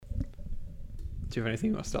Do you have anything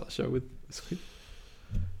you want to start the show with this week?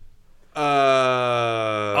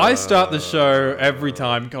 I I start the show every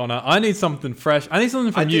time, Connor. I need something fresh. I need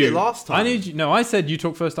something from you. I did it last time. I need you. No, I said you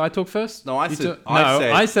talk first. I talk first. No, I You said.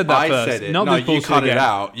 I said that first. Said it. Not no, this you bullshit cut again. it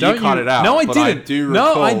out. Don't You cut it out. No, I but didn't. I do no,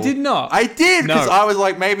 recall. I did not. I did because No. I was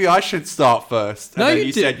like, maybe I should start first. And No, then you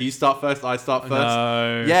you did. said you start first. I start first.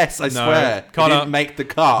 No. Yes, I No. swear. Connor. You didn't make the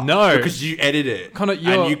cut. No. because you edited it. Connor,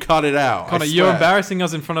 and you cut it out. Connor, I you're swear. embarrassing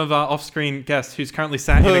us in front of our off-screen guest who's currently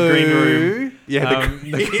sat in a green room. Yeah,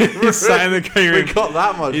 He's sat in the green room. We got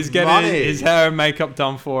that much. He's getting money. his hair and makeup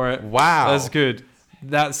done for it. Wow. That's good.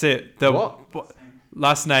 That's it. The What?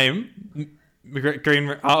 last name?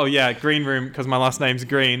 Green. Oh yeah, green room because my last name's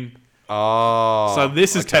Green. Oh. So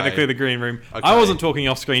this is okay. technically the green room. Okay. I wasn't talking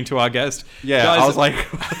off screen to our guest. Yeah, Guys, I was like,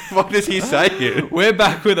 what does he say? we're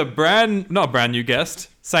back with not a brand new guest.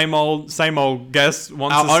 Same old guest.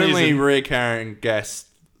 Once Our a only season. recurring guest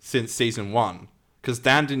since season 1. Because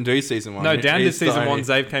Dan didn't do season 1. No, Dan did He's the season only-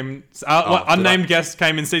 1. Zave came. did Unnamed I? guest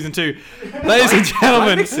came in season 2. Ladies and Did I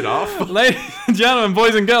gentlemen, mix it up? ladies and gentlemen,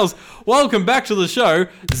 boys and girls, welcome back to the show,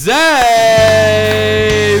 Zave.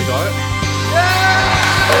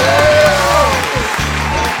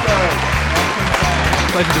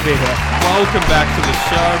 Pleasure to be here. Welcome back to the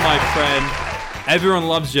show, my friend. Everyone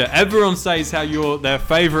loves you. Everyone says how you're their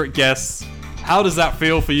favorite guests. How does that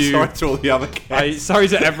feel for you? Sorry to all the other guests. Sorry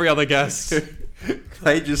to every other guest.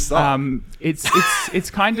 They just suck. It's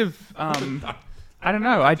kind of I don't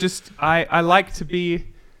know. I like to be.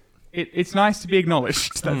 It's nice to be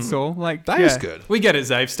acknowledged. That's all. Like That is good. We get it,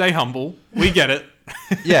 Zave. Stay humble. We get it.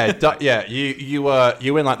 Yeah. You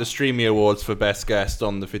win like the Streamy Awards for best guest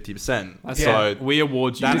on the 50%. So We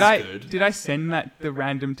award you. That's Did good. Did I send the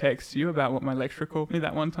random text to you about what my lecturer called me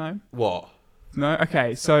that one time? what? No.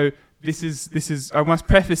 Okay. So this is. I must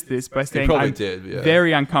preface this by saying probably I'm did, yeah.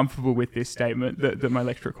 very uncomfortable with this statement that my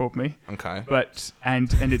lecturer called me. Okay. But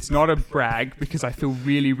and it's not a brag because I feel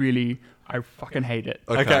really. I fucking hate it.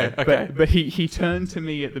 Okay. But he turned to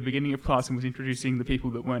me at the beginning of class and was introducing the people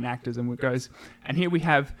that weren't actors and goes, and here we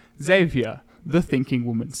have Xavier, the thinking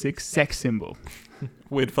woman, sex symbol.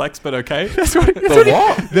 Weird flex, but okay. That's what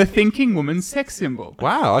the thinking woman sex symbol.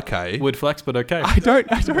 Wow. Okay. Weird flex, but okay. I don't.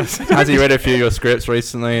 Has he read a few of your scripts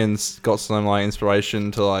recently and got some like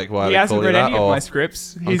inspiration to like why He they hasn't call you read that? any of or- my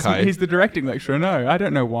scripts. He's Okay. the directing lecturer. No, I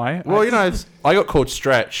don't know why. Well, I got called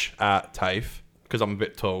Stretch at TAFE because I'm a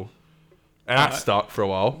bit tall, and that stuck for a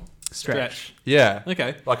while. Stretch. Yeah.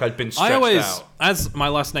 Okay. Like I'd been stretched I always, out. as my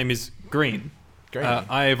last name is Green, Great.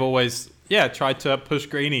 I've always, tried to push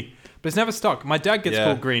Greenie. But it's never stuck. My dad gets Yeah.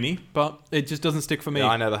 called Greenie, but it just doesn't stick for me. Yeah,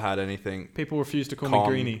 I never had anything. People refuse to call me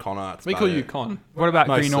Greenie. Connor. That's We about call you it. Con. What about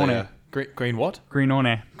Mostly, Green Orne? yeah. Green what? Green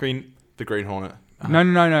Orne. Green. The Green Hornet.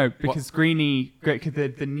 No. Because greenie,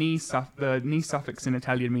 the knee suffix in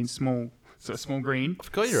Italian means small, so small green. I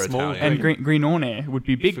forgot you're Small Italian. And green orne would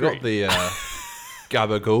be big forgot green. the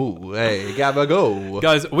gabagool. Hey, gabagool.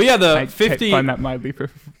 Guys, we are the I 50. find that mildly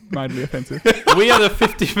offensive. We are the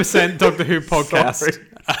 50% Doctor Who podcast.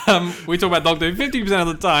 We talk about Doctor Who 50% of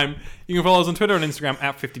the time. You can follow us on Twitter and Instagram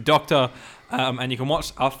at 50Doctor, and you can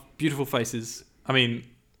watch our beautiful faces. I mean,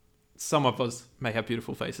 some of us may have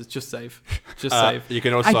beautiful faces. Just save. You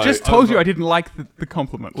can also. I just told you I didn't like the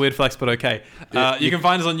compliment. Weird flex, but okay. You can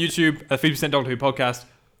find us on YouTube at 50% Doctor Who podcast,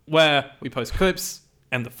 where we post clips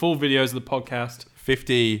and the full videos of the podcast.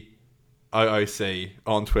 50 OOC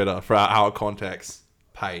on Twitter for our Out of Context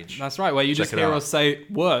page. That's right, where you Check just it hear out. us say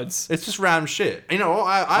words. It's just random shit. You know what?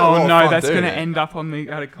 I have a lot Oh of no, fun that's doing going to it. end up on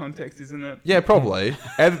the out of context, isn't it? Yeah, probably.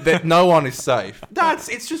 No one is safe. No,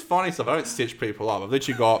 it's just funny stuff. I don't stitch people up. I've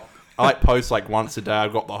literally got. I like post like once a day.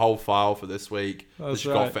 I've got the whole file for this week. That's Which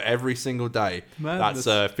I've right. got for every single day. Madness.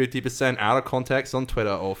 That's 50% out of context on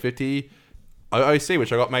Twitter or 50 OOC,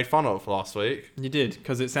 which I got made fun of last week. You did,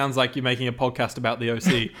 because it sounds like you're making a podcast about the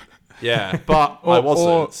OC. Yeah, but I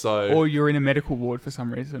wasn't. Or you're in a medical ward for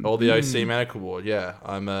some reason. Or the OC medical ward. Yeah,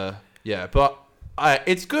 but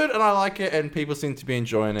it's good and I like it and people seem to be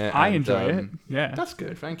enjoying it. I and, enjoy it. Yeah. That's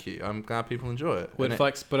good. Thank you. I'm glad people enjoy it. Weird And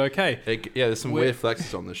flex, but okay. there's some Weird- weird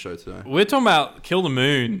flexes on this show today. We're talking about Kill the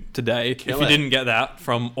Moon today. Kill if you it. didn't get that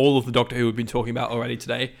from all of the Doctor Who we've been talking about already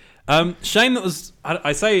today. Shame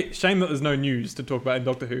that shame that there's no news to talk about in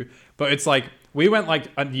Doctor Who, but it's like we went like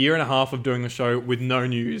a year and a half of doing the show with no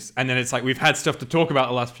news, and then it's like we've had stuff to talk about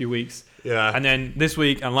the last few weeks. Yeah. And then this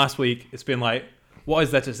week and last week, it's been like, what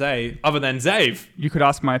is there to say other than Zave? You could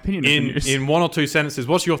ask my opinion of the news. In one or two sentences,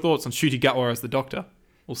 what's your thoughts on Ncuti Gatwa as the Doctor?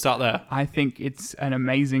 We'll start there. I think it's an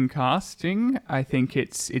amazing casting. I think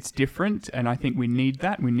it's different, and I think we need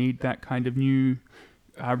that. We need that kind of new,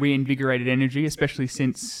 reinvigorated energy, especially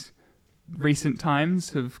since recent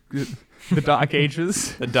times of the Dark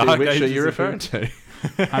Ages. The Dark Which Ages are you of referring to?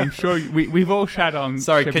 I'm sure we've all shat on.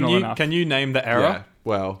 Sorry, Chibnall enough. can you name the Yeah. era?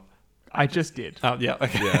 Well, I just did. Oh yeah,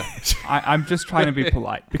 okay. yeah. I'm just trying to be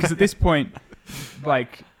polite because at this point,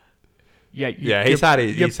 like, Yeah, he's had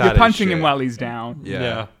his. You're He's had his punching him shit. while he's down.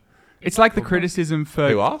 Yeah. It's like the criticism for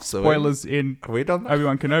Who asked? Are we- spoilers in Have we done that?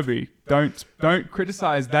 Obi-Wan Kenobi. Don't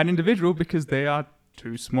criticize that individual because they are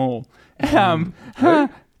too small. I'm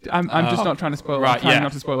just not trying to spoil. Right, I'm trying yeah.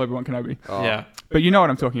 not to spoil Obi-Wan Kenobi. Oh. Yeah. But you know what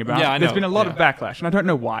I'm talking about. Yeah, I There's know, been a lot of yeah. backlash, and I don't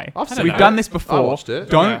know why. I've seen We've it. done this I before. watched it.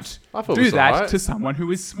 Don't I thought it do was that alright. to someone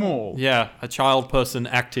who is small. Yeah, a child person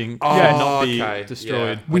acting Oh, should not be okay.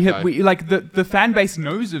 destroyed. Yeah. We Okay. have like the fan base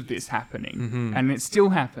knows of this happening, and it's still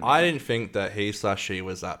happening. I didn't think that he/she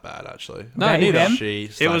was that bad actually. No, They, neither. them?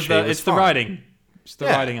 It was it's the fine. writing. It's the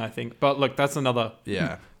Yeah. writing, I think. But look, that's another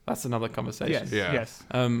Yeah, conversation. Yes, Yeah. yes.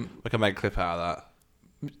 we can make a clip out of that.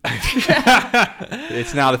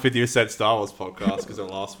 It's now the 50% Star Wars podcast because of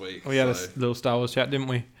last week. We had a so, little Star Wars chat, didn't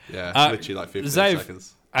we? yeah, literally like 15 Zave,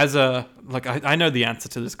 seconds. As a I know the answer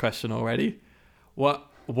to this question already. What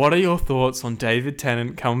are your thoughts on David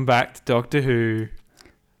Tennant coming back to Doctor Who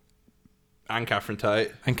And Catherine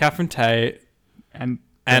Tate. and Catherine Tate And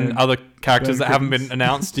other characters Burn that haven't Crittens. been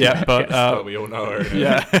announced yet? But Oh, we all know her.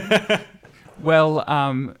 yeah, well,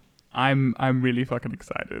 I'm really fucking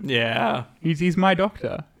excited. yeah, He's my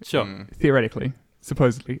doctor, sure. theoretically,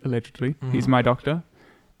 supposedly, allegedly. He's my doctor.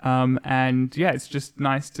 And yeah, it's just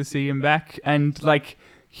nice to see him back. And like,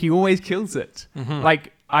 he always kills it.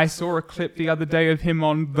 Like, I saw a clip the other day of him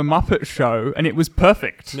on The Muppet Show, and it was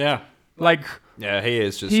perfect. Yeah. Like, Yeah, he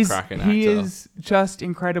is just he's cracking actor. he is just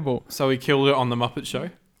incredible. So he killed it on the Muppet Show.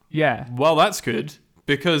 Yeah. Well, that's good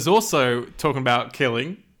because also talking about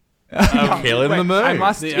killing. Killing the moon. I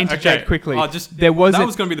must Yeah, interject okay. quickly. There was a-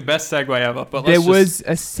 going to be the best segue ever, but There let's was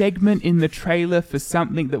a segment in the trailer for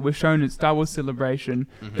something that was shown at Star Wars Celebration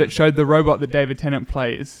that showed the robot that David Tennant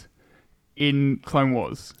plays in Clone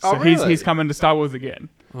Wars. So Oh, really? he's coming to Star Wars again.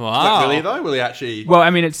 wow. Really though? Will he actually? Well, I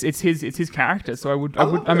mean, it's his character, so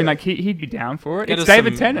I mean, like he'd be down for it. Get It's us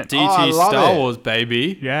David some Tennant. DT I love Star it. Wars,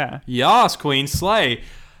 baby. Yeah. Yas, Queen Slay.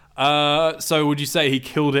 So would you say he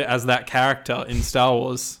killed it as that character in Star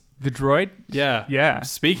Wars? The droid. Yeah. Yeah.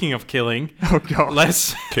 Speaking of killing, Oh god.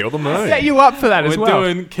 let's Kill the moon. Set you up for that as we're well.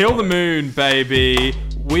 doing Kill the Moon, baby.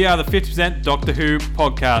 We are the 50% Doctor Who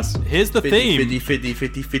podcast. Here's the theme. 50%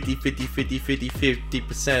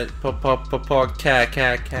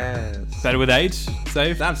 podcast. Better with age,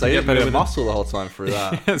 Save? Damn, so You you get had better a with muscle the whole time through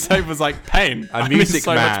that. it. Save was like pain. A I'm in music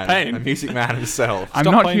so man. much pain. A music man himself. I'm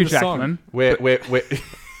Stop not playing Hugh the song. Jackman. We're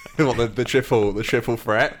what, the triple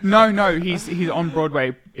threat. No, he's on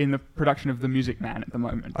Broadway in the production of The Music Man at the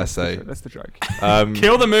moment. I see. That's the joke.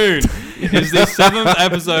 Kill the Moon is the 7th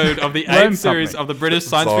episode of the 8th Learn series something. of the British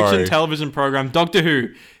science Sorry. fiction television program Doctor Who.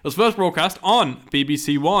 It was first broadcast on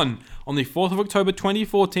BBC One on the 4th of October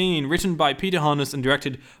 2014, written by Peter Harness and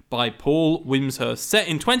directed by Paul Wimshurst. Set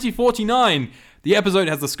in 2049, the episode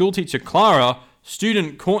has the schoolteacher Clara,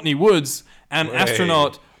 student Courtney Woods, and Way.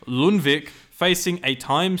 astronaut Lundvik facing a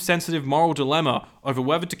time-sensitive moral dilemma over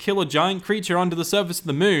whether to kill a giant creature under the surface of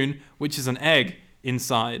the moon, which is an egg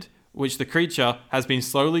inside, which the creature has been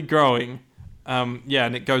slowly growing. And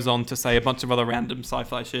it goes on to say a bunch of other random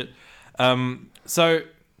sci-fi shit. So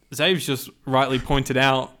Zave's just rightly pointed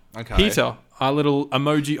out Okay. Peter, our little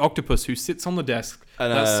emoji octopus who sits on the desk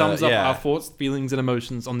And, that sums up yeah. our thoughts, feelings, and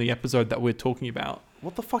emotions on the episode that we're talking about.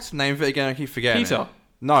 What the fuck's the name of it again? I keep forgetting. Peter. It.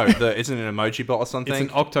 No, isn't it an emoji bot or something? It's an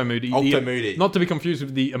Octomoody. Octomoody. Not to be confused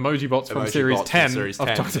with the emoji bots from Emoji series bots 10 from series of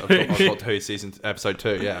 10 Doctor of Who. Doctor Who season episode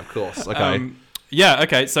 2. Yeah, of course. Okay.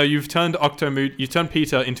 Okay, so you've turned you've turned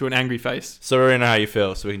Peter into an angry face. So we already know how you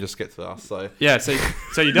feel, so we can just get to us. So, Yeah, so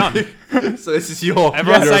you're done. so this is your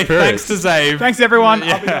Everyone your say appearance. thanks to Zave. Thanks everyone.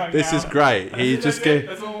 Yeah. I'll be going This now. is great. He just gave.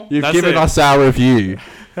 That's all. You've That's given it. us our review.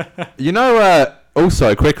 You know,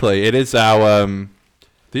 also quickly, it is our. Did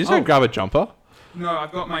you say Oh. grab a jumper? No,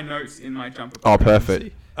 I've got my notes in my jumper. Oh, pocket. perfect.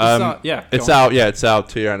 It's go on. our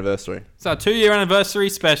 2-year anniversary. It's our 2-year anniversary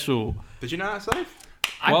special. Did you know that, Safe?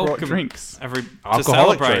 I brought Welcome. drinks. To Alcoholic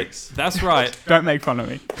celebrate. drinks. That's right. Don't make fun of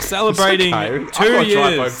me. Celebrating Okay. 2 I've got to try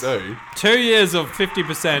years. both too. 2 years of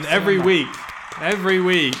 50% every week. Every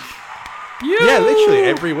week. Yeah, literally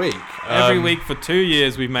every week. Every week for 2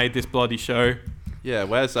 years we've made this bloody show. Yeah,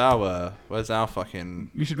 where's our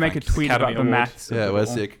fucking? You should make a Thanks. tweet Academy about the Award. maths. of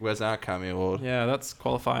Yeah, it where's our Academy Award? Yeah, that's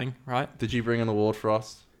qualifying, right? Did you bring an award for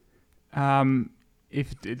us? all.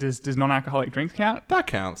 Does non-alcoholic drinks count? That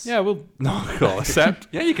counts. Yeah, we'll No, God. accept.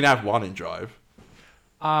 Yeah, you can have one in Drive.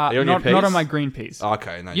 you on your not on piece? my green peas.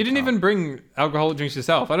 Okay, no, You didn't can't. even bring alcoholic drinks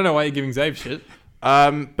yourself. I don't know why you're giving Zave shit.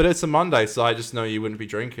 But it's a Monday, so I just know you wouldn't be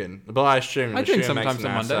drinking. But I assume I drink makes sometimes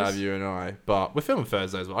an on ass out Mondays. of you and I. But we're filming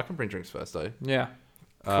Thursday as well. I can bring drinks Thursday. Yeah.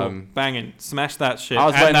 Cool. Um, Banging. Smash that shit. I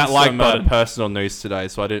was and waiting that for like some button. personal news today,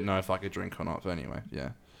 so I didn't know if I could drink or not. But anyway, yeah.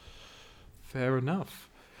 Fair enough.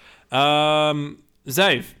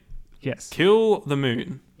 Zave, Yes. Kill the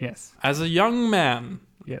Moon. Yes. As a young man,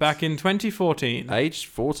 Yes. back in 2014, Age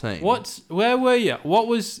 14. where were you?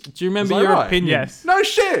 Do you remember Was I your right? opinion? Yes. No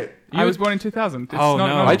shit! I was born in 2000. It's Oh, not,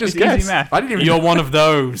 no. not I just easy guessed. math. I didn't even. You're one of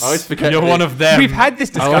those. I always forget You're that- one of them. We've had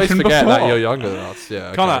this I always discussion forget before. that you're younger than us. Yeah.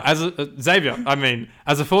 Okay. Connor, as Xavier,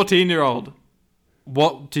 as a 14-year-old,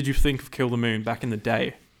 what did you think of Kill the Moon back in the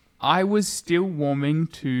day? I was still warming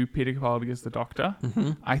to Peter Capaldi as the Doctor.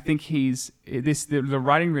 Mm-hmm. I think the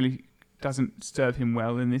writing really doesn't serve him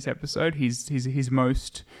well in this episode. He's his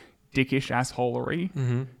most dickish assholery.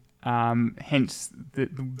 Mm-hmm. Hence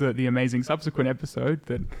the amazing subsequent episode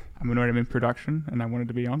that I'm annoyed I'm in production and I wanted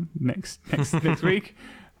to be on next week.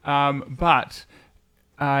 But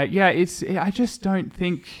I just don't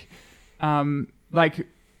think like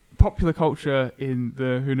popular culture in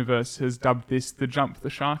the Whoniverse has dubbed this the Jump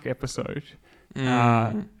the Shark episode.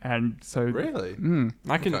 And so Really?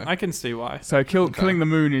 I can Okay. I can see why. So Killing the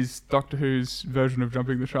Moon is Doctor Who's version of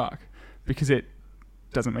Jumping the Shark because it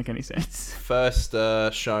doesn't make any sense. First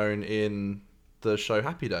shown in the show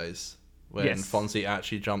Happy Days when Yes. Fonzie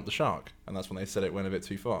actually jumped the shark, and that's when they said it went a bit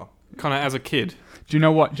too far. Connor, as a kid, Do you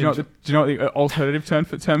know what the alternative term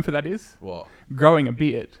for that is? What? Growing a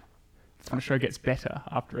beard. The show gets better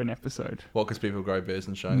after an episode. What? Because people grow beards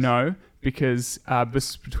in shows? No, because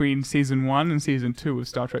between season 1 and season 2 of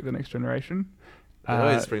Star Trek: The Next Generation, It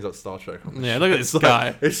always brings up Star Trek. On the Yeah, show. look at this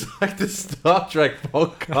guy. It's like the Star Trek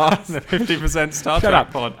podcast. the 50% Star shut Trek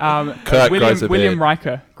up. pod. Kirk grows a William beard.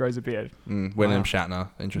 Riker grows a beard. William Shatner.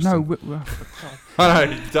 Interesting. No, I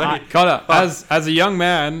know. Don't. Connor, as a young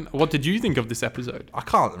man, what did you think of this episode? I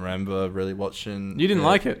can't remember really watching. You didn't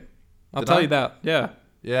like it. I'll Did tell I? you that. Yeah.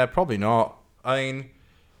 Yeah, probably not. I mean,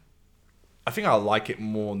 I think I like it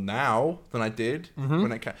more now than I did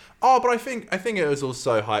when it came. Oh, but I think it was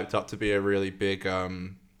also hyped up to be a really big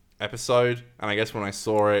episode, and I guess when I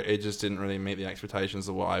saw it, it just didn't really meet the expectations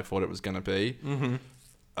of what I thought it was going to be.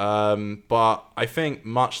 But I think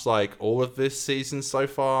much like all of this season so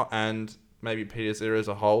far, and maybe Peter's era as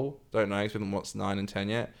a whole, don't know, it's been what's 9 and 10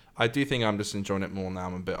 yet. I do think I'm just enjoying it more now.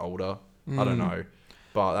 I'm a bit older. I don't know.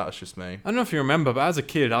 But that was just me. I don't know if you remember, but as a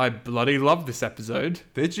kid, I bloody loved this episode.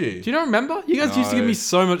 Did you? Do you not remember? You guys used to give No. me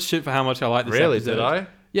so much shit for how much I liked this Really? episode. Did I?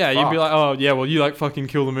 Yeah, you'd be Fuck. like, oh, yeah, well, you like fucking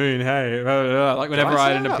Kill the Moon, hey. Like, whenever I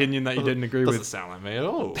had an opinion that you didn't agree Doesn't with. sound like me at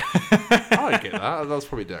all. I don't get that. That was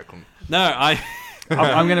probably Declan. No,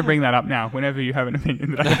 I'm going to bring that up now. Whenever you have an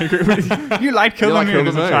opinion that I don't agree with, you like Kill You the like Moon Kill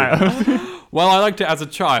as the a Moon. child. well, I liked it as a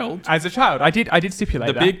child. As a child, I did stipulate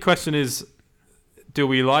The that. big question is, do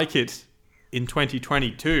we like it in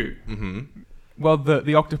 2022? Well,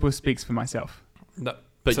 the octopus speaks for myself. But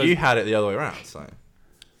So you had it the other way around, so.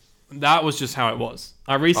 that was just how it was.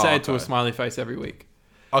 I reset it to a okay. smiley face every week.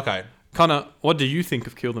 Okay. Connor, what do you think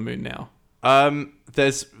of Kill the Moon now?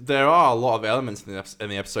 There are a lot of elements in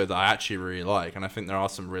the episode that I actually really like, and I think there are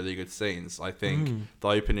some really good scenes. I think the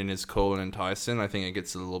opening is cool and enticing. I think it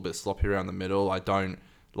gets a little bit sloppy around the middle. I don't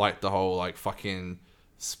like the whole like fucking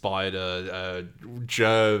spider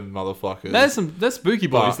germ motherfuckers. There's spooky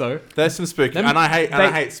boys But though. There's some spooky, Them- and I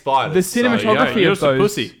hate spiders. the so, cinematography you're of just a those.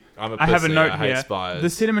 pussy. I'm a I have a pussy, note I hate here. spiders.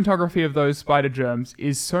 The cinematography of those spider germs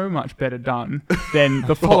is so much better done than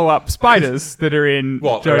the follow-up spiders that are in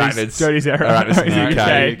What, Jodie's era. Arachnids in the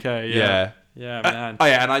UK. UK, yeah. Yeah, man. Oh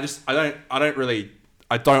yeah, and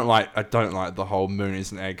I don't like the whole moon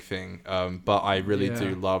is an egg thing. But I really Yeah.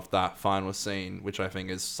 do love that final scene, which I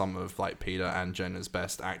think is some of like Peter and Jenna's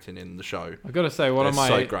best acting in the show. I gotta say, one of They're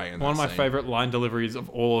my so great in one of that my scene. favorite line deliveries of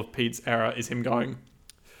all of Pete's era is him going,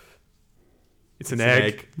 "It's an It's an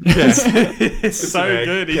egg." egg. It's so an egg.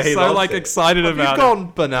 good. He's Yeah, he so loves like it. excited You've about it.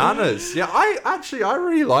 gone bananas. Yeah, I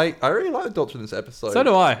really like the Doctor in this episode. So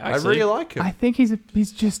do I. I Actually, really like him. I think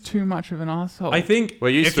he's just too much of an asshole. I think We're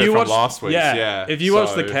used if to it you from watch last week's, yeah. if you watch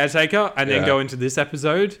So- The Caretaker and then Yeah. go into this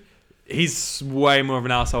episode, he's way more of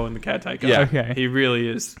an asshole in The Caretaker. Yeah. Okay. He really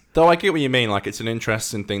is. Though I get what you mean, like it's an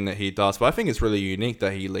interesting thing that he does, but I think it's really unique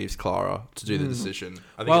that he leaves Clara to do the decision.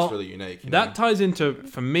 I think Well, it's really unique. you That know? ties into,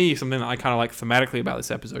 for me, something that I kind of like thematically about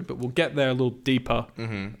this episode, but we'll get there a little deeper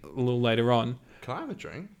a little later on. Can I have a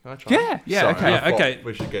drink? Can I try? Yeah, yeah, Sorry, okay. I Yeah, thought okay.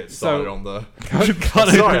 We should get started So- on the. Kind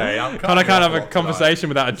Sorry, I'm of have a off conversation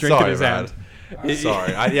without a drink Sorry, in his man. hand.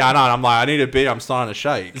 Sorry. I know. I'm like, I need a beer. I'm starting to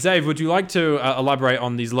shake. Zave, would you like to elaborate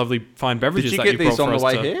on these lovely fine beverages Did you that get you brought these on for the us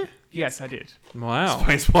way to- here? Yes, I did. Wow.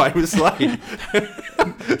 Explains why I was late.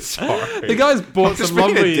 Sorry. The guy's bought I'm just some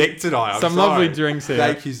being a lovely, dick tonight. I'm some sorry. lovely drinks here.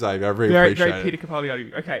 Thank you, Xavier. I really Very, appreciate very it. Peter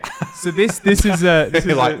Capaldi. Okay, so this is a this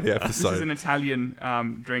is, Like a, the this is episode. an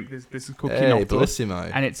Italian drink. This is called Hey, Chinotto, bellissimo.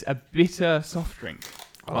 and it's a bitter soft drink.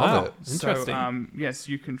 I love Wow. it. Interesting. So yes,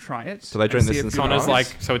 you can try it. Do they drink and see this if in you Connor's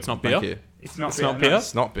Nice. like, so it's not beer? Thank you. It's not It's beer. not no. beer?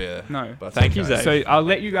 It's not beer. No. But Thank you, okay. Zach. So I'll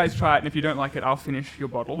let you guys try it, and if you don't like it, I'll finish your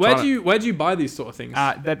bottle. Where do you buy these sort of things?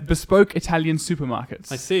 That bespoke Italian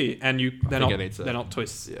supermarkets. I see, and they're think not I need to- they're not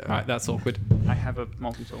twists. Yeah. Right, that's awkward. I have a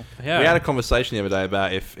multi-tool. Yeah, We had a conversation the other day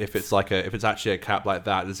about if it's like if it's actually a cap like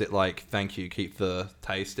that, does it like thank you keep the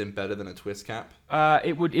taste in better than a twist cap?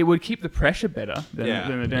 It would keep the pressure better than Yeah.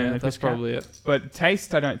 than the yeah, than the that's twist cap. probably it. But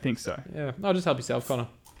taste, I don't think so. Yeah, no, just help yourself, Connor.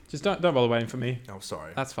 Just don't bother waiting for me. Oh,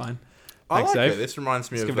 sorry. That's fine. I Thanks, like Dave. it. This reminds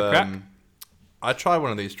me Let's of give it a crack. I tried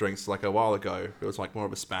one of these drinks like a while ago. It was like more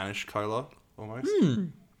of a Spanish cola almost.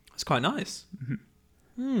 It's quite nice.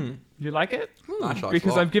 You like it? Nice,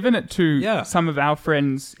 Because I I've given it to Yeah. some of our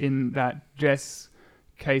friends in that Jess,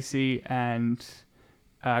 Casey, and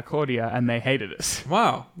Claudia, and they hated it.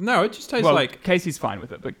 Wow. No, it just tastes well, like Casey's fine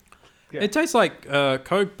with it, but yeah. it tastes like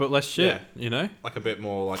Coke, but less shit. Yeah. You know? like a bit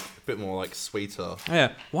more like sweeter.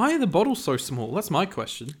 Yeah. Why are the bottles so small? That's my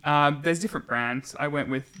question. There's different brands. I went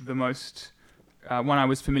with the most one I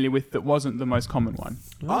was familiar with that wasn't the most common one.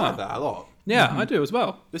 I like that a lot. Yeah, I do as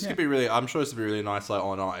well. This Yeah. could be really. I'm sure this would be really nice, like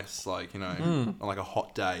on ice, like on like a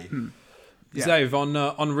hot day. Yeah. Zave, on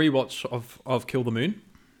rewatch of Kill the Moon,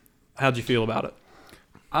 how'd you feel about it?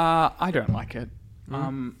 I don't like it.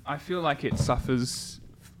 I feel like it suffers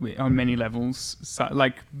on many levels. So,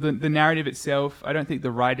 like the narrative itself, I don't think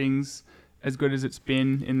the writing's as good as it's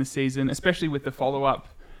been in the season, especially with the follow-up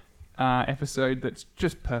episode that's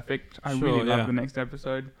just perfect. I Sure, really love yeah. the next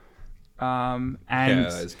episode. And Yeah,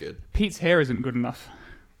 that is good. Pete's hair isn't good enough.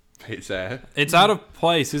 It's there. It's out of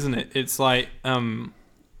place, isn't it? It's like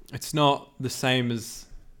it's not the same as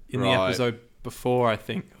in the Right. episode before, I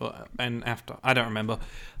think, and after. I don't remember.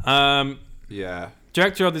 Yeah.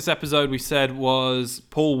 Director of this episode, we said, was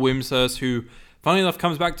Paul Wimshurst, who, funnily enough,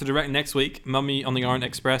 comes back to direct next week, Mummy on the Orient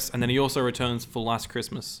Express, and then he also returns for Last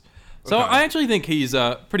Christmas. So Okay. I actually think he's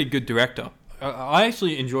a pretty good director. I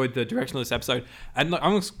actually enjoyed the direction of this episode, and look,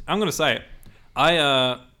 I'm going to say it.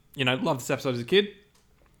 I loved this episode as a kid,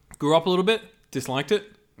 grew up a little bit, disliked it,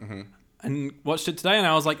 and watched it today, and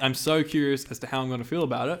I was like, I'm so curious as to how I'm going to feel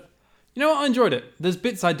about it. You know what? I enjoyed it. There's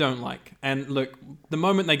bits I don't like. And look, the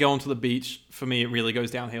moment they go onto the beach, for me, it really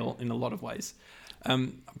goes downhill in a lot of ways.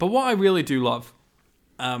 But what I really do love,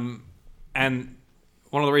 and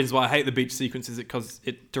one of the reasons why I hate the beach sequence is because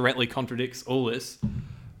it directly contradicts all this.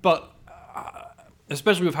 But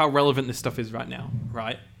especially with how relevant this stuff is right now,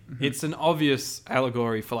 right? It's an obvious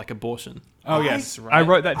allegory for like abortion. Oh yes, right. I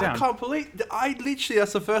wrote that I down. can't believe. I literally.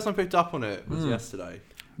 That's the first time I picked up on it. Was yesterday.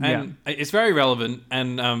 And it's very relevant,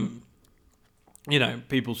 and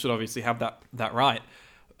people should obviously have that right.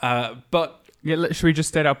 But Yeah, should we just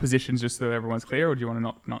state our positions just so everyone's clear, or do you want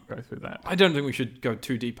to not go through that? I don't think we should go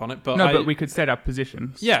too deep on it. But But we could state our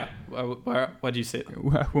positions. yeah. Where do you sit?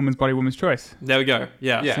 Woman's body, woman's choice. There we go.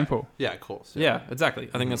 Yeah. Yeah. Simple. Yeah, of course. Yeah, exactly.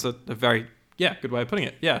 I think that's a very good way of putting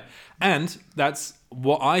it. Yeah. And that's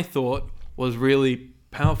what I thought was really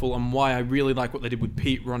powerful and why I really like what they did with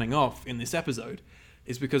Pete running off in this episode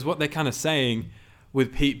is because what they're kind of saying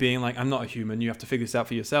with Pete being like, I'm not a human, you have to figure this out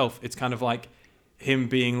for yourself. It's kind of like him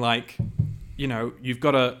being like, you've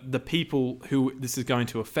got the people who this is going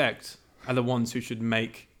to affect are the ones who should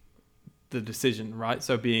make the decision, right?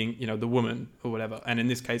 So being, the woman or whatever. And in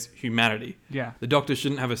this case, humanity. Yeah. The doctor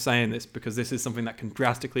shouldn't have a say in this because this is something that can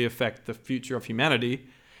drastically affect the future of humanity.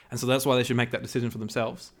 And so that's why they should make that decision for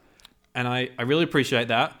themselves. And I really appreciate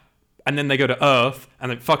that. And then they go to Earth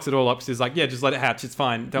and it fucks it all up. So it's like, yeah, just let it hatch. It's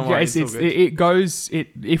fine. Don't worry. It's all good. It goes.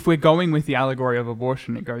 If we're going with the allegory of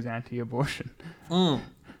abortion, it goes anti-abortion.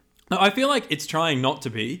 No, I feel like it's trying not to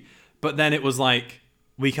be, but then it was like,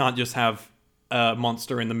 we can't just have a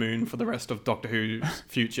monster in the moon for the rest of Doctor Who's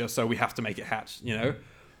future, so we have to make it hatch,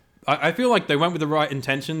 I feel like they went with the right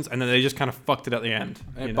intentions, and then they just kind of fucked it at the end.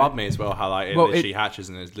 It bugged me as well how like it Well, literally hatches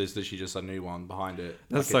and there's literally just a new one behind it.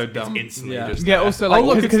 That's Like, so dumb. It's instantly Yeah. just Yeah. there. Also, like,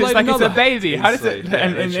 look, because it's it's like like it's a another. baby. How does it? Instantly, yeah,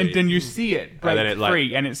 And literally. then you see it break then it, like-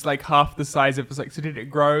 free, and it's like half the size of. It's like, so did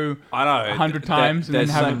it grow? I know 100 times and then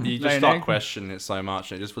there's have so- it you lay just an start egg? questioning it so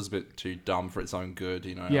much. And it just was a bit too dumb for its own good,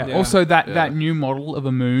 Yeah. Yeah. Also, that Yeah. new model of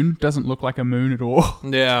a moon doesn't look like a moon at all.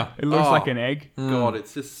 Yeah. It looks Oh. like an egg. God,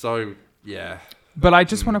 it's just so yeah. But I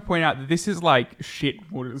just want to point out that this is like shit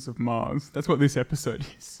waters of Mars. That's what this episode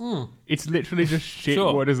is. It's literally just shit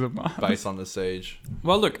Sure. waters of Mars. Based on the siege.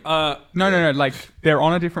 Well, look. No. Like they're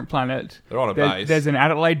on a different planet. They're on a base. There's an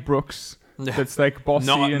Adelaide Brooks that's like bossy.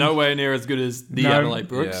 Not and nowhere near as good as the No. Adelaide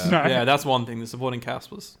Brooks. Yeah. No. Yeah, that's one thing. The supporting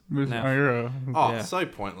cast was. was- No. oh, yeah. Oh, Yeah. so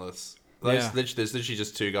pointless. Yeah. There's literally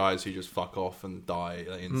just two guys who just fuck off and die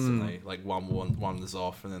instantly. Like one is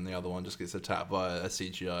off, and then the other one just gets attacked by a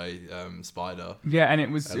CGI spider. Yeah, and it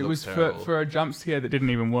It was looks for terrible. a jump scare that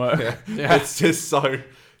didn't even work. Yeah. It's just so.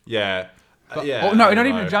 Yeah. Yeah. Oh, no, I not don't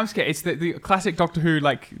even know. a jump scare. It's the classic Doctor Who,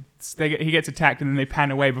 like, he gets attacked and then they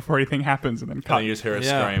pan away before anything happens and then And cut. then you just hear a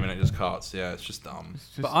Yeah. scream and it just cuts. Yeah, it's just dumb. It's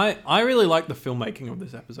just- But I really like the filmmaking of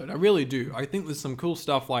this episode. I really do. I think there's some cool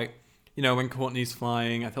stuff like, you know, when Courtney's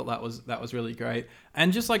flying, I thought that was really great.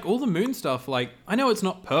 And just like all the moon stuff, like I know it's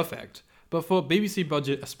not perfect, but for BBC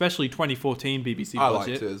budget, especially 2014 BBC I liked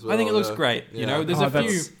budget, it as I think it well, looks yeah. great. You Yeah. know, there's Oh, a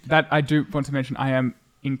few. that I do want to mention. I am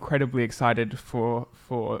incredibly excited for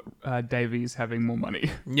Davies having more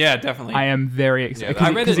money. Yeah, definitely. I am very excited Yeah, I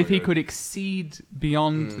read because it- if he could exceed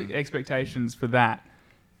beyond the expectations for that,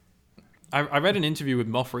 I read an interview with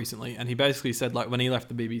Moff recently, and he basically said like when he left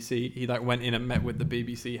the BBC, he like went in and met with the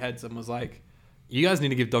BBC heads and was like, "You guys need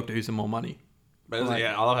to give Doctor Who some more money." But Like-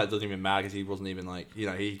 yeah, I love how it doesn't even matter because he wasn't even like,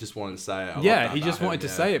 he just wanted to say it. I love Yeah, that he about just him, wanted to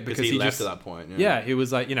say it because he he left just- at that point. Yeah, he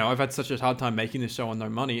was like, you know, I've had such a hard time making this show on no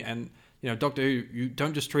money, and you know, Doctor Who, you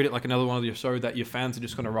don't just treat it like another one of your show that your fans are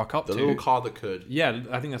just going to rock up The to. little car that could. Yeah,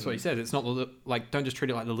 I think that's what he said. It's not like don't just treat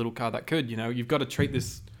it like the little car that could. You know, you've got to treat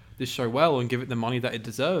this show well and give it the money that it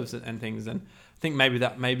deserves and things. And I think maybe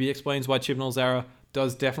that explains why Chibnall's era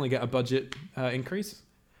does definitely get a budget increase.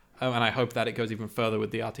 And I hope that it goes even further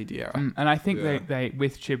with the RTD era. and I think Yeah. they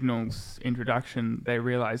with Chibnall's introduction, they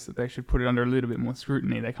realised that they should put it under a little bit more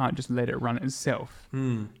scrutiny. They can't just let it run itself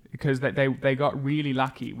because they got really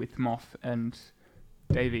lucky with Moff and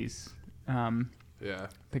Davies. Yeah.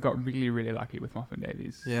 They got really, really lucky with Moff and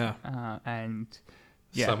Davies. Yeah. And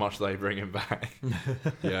yeah. So much they bring him back.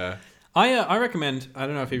 Yeah. I recommend, I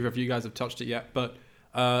don't know if either of you guys have touched it yet, but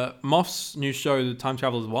Moff's new show, The Time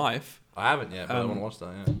Traveler's Wife, I haven't yet, but I want to watch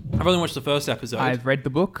that, yeah. I've only watched the first episode. I've read the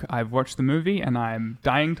book, I've watched the movie, and I'm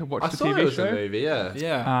dying to watch I the saw TV it was show. a movie, yeah.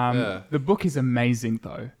 yeah. Yeah. The book is amazing,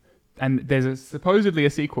 though. And there's supposedly a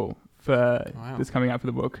sequel Wow. that's coming out for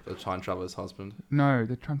the book. The time traveler's husband. No,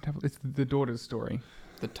 the time travel. It's the daughter's story.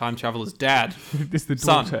 The Time Traveler's dad. It's the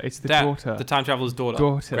Son. daughter. It's the Dad. daughter. The Time Traveler's daughter.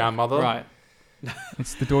 daughter. Grandmother. Right.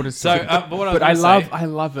 It's the daughter's So, story. but what I was But I gonna love, say- I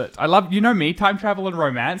love it. I love, you know me, time travel and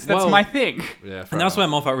romance. That's Well- my thing. Yeah, And that's where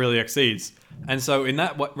Moffat really exceeds. And so, in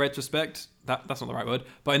that retrospect, that's not the right word,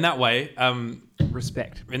 but in that way,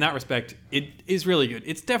 Respect. in that respect, it is really good.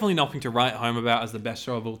 It's definitely nothing to write home about as the best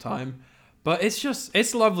show of all time, but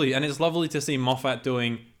it's lovely, and it's lovely to see Moffat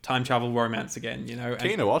doing time travel romance again. You know, and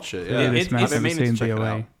keen to watch it, Yeah, yeah. this it- man's it's- never I've been meaning seen to check it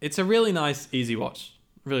BOA. out. it's a really nice, easy watch.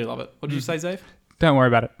 Really love it. What did you say, Dave? Don't worry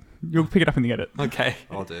about it. You'll pick it up in the edit. Okay.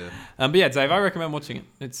 Oh dear. But yeah, Dave, I recommend watching it.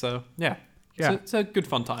 It's Yeah. it's a good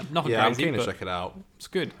fun time. Nothing Yeah, I'm crazy, keen to but check it out. it's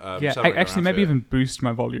good. Yeah, so we're gonna actually, have maybe to- even boost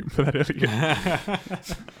my volume for that earlier.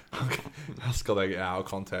 I just got to get out of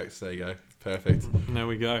context. There you go. Perfect. There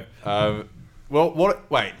we go. Well, what?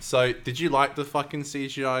 Wait. So, did you like the fucking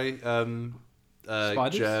CGI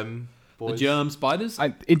Spiders? germ boys? The germ spiders.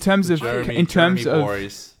 In terms of Jeremy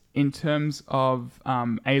boys. in terms of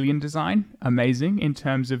alien design, amazing. In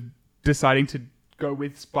terms of deciding to go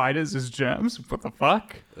with spiders as germs, what the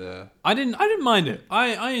fuck? Yeah. I didn't mind it.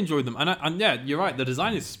 I enjoyed them, and yeah, you're right. The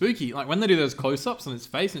design is spooky. Like when they do those close-ups on its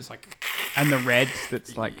face, and it's like, And the red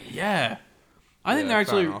that's like, yeah. I think Yeah, they're fair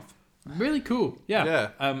actually enough. really cool. Yeah.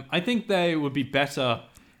 Yeah. I think they would be better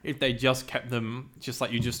if they just kept them just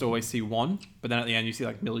like you just always see one, but then at the end you see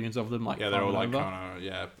like millions of them. Like Yeah, they're all like over. kind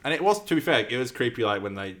of And it was, to be fair, it was creepy. Like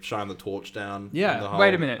when they shine the torch down. Yeah. in the hole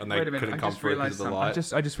wait a minute, and they wait a minute. couldn't I come just through realized because of the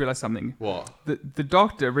something. light. I just realized something. What? The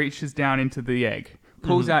doctor reaches down into the egg,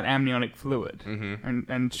 pulls out amniotic fluid,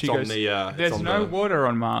 and she It's on goes, the, it's "There's on no the- water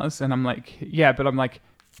on Mars." And I'm like, "Yeah," but I'm like,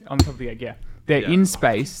 on top of the egg, yeah. They're Yeah. in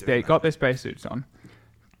space. They got their spacesuits on.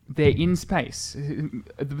 They're in space.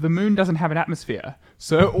 The moon doesn't have an atmosphere,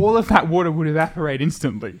 so all of that water would evaporate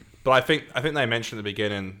instantly. But I think they mentioned at the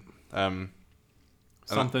beginning.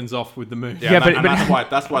 Something's off with the moon. Yeah, Yeah, and but-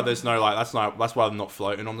 that's why there's no like that's why they're not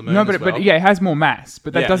floating on the moon. No, as but well. but yeah, it has more mass,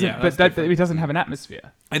 but that Yeah, doesn't. yeah, but that's that different. it doesn't have an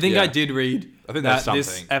atmosphere. I think Yeah. I did read I think that there's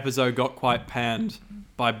this something. episode got quite panned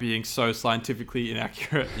by being so scientifically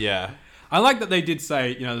inaccurate. Yeah. I like that they did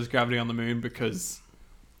say, you know, there's gravity on the moon because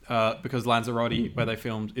Lanzarote, where they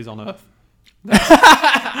filmed, is on Earth.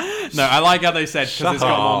 No, I like how they said because it's got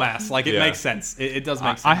Shut more up. mass. Like it Yeah. makes sense. It does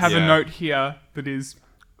make sense. I have Yeah. a note here that is,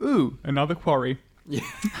 ooh, another quarry.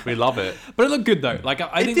 We love it. But it looked good though. Like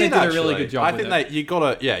I think they did a really good job. I think you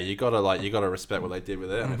gotta respect what they did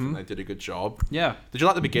with it, and I think they did a good job. Yeah. Did you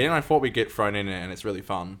like the beginning? I thought we'd get thrown in it, and it's really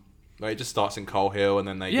fun. Like, it just starts in Coal Hill, and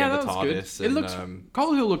then they get the TARDIS. Good. And, It looks.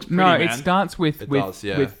 Coal Hill looks pretty. No, man. it starts with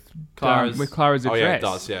Clara's Clara's address. Oh yeah, it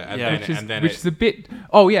does. Yeah, and then which is a bit.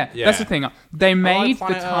 Oh yeah, that's the Yeah. thing. They made the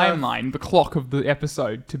Planet Earth. timeline, the clock of the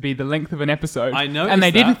episode, to be the length of an episode. I noticed and they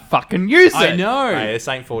that. didn't fucking use it. I know. Hey, it's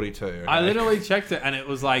ain't 42. Okay? I literally checked it, and it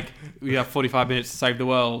was like we have 45 minutes to save the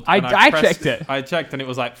world. I And pressed- checked it. I checked, and it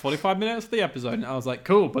was like 45 minutes of the episode, and I was like,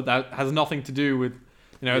 cool, but that has nothing to do with.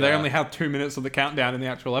 They Yeah. only have 2 minutes of the countdown in the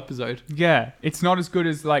actual episode. Yeah, it's not as good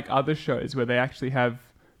as like other shows where they actually have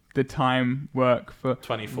the time work for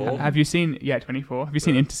 24. Have you seen 24? Have you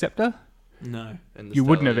seen Interceptor? No. You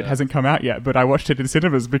wouldn't have. It hasn't come out yet, but I watched it in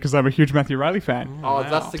cinemas because I'm a huge Matthew Riley fan. Oh,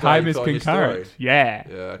 that's the guy Time who is told your concurrent. story. Yeah.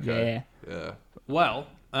 Yeah. Okay. Yeah. Well,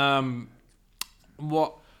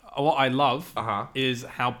 what I love Uh-huh. is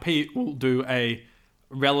how Pete will do a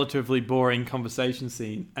relatively boring conversation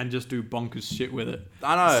scene and just do bonkers shit with it.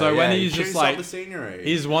 I know. So when yeah, he's he just tunes like up the scenery.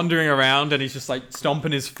 he's wandering around and he's just like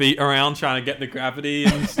stomping his feet around trying to get the gravity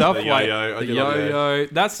and stuff. The like yo-yo. I the do love it. yo-yo.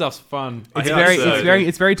 That stuff's fun. It's Yeah, very, so-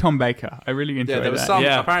 it's very Tom Baker. I really enjoy Yeah, there was that. some.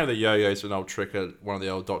 Yeah. Apparently, the yo-yos were an old trick that one of the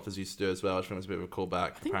old doctors used to do as well. I think it was a bit of a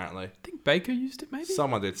callback. Apparently, I think Baker used it maybe?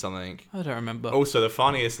 someone did something. I don't remember. Also, the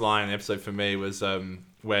funniest line in the episode for me was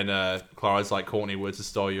when Clara's like, Courtney Woods has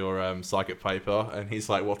stole your psychic paper, and he's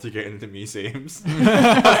like, "What to get into museums?"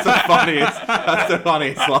 That's the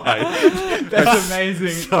funniest line. That's amazing.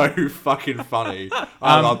 So fucking funny.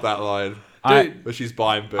 I love that line. But she's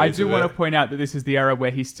buying booze. I do with want it. to point out that this is the era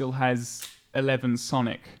where he still has 11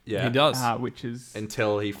 Sonic, Yeah, He does. which is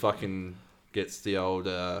until he fucking gets the old.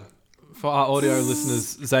 For our audio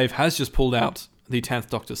listeners, Zave has just pulled out the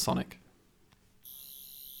 10th Doctor Sonic.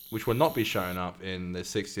 Which will not be showing up in the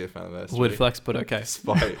 60th anniversary. Would flex, but okay.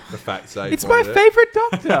 Despite the fact that it's my favorite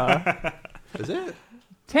Doctor. Is it?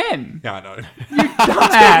 10. Yeah, I know.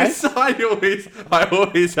 Dumbass. I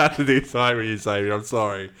always have to decide when you say me. I'm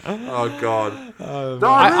sorry. Oh God. No,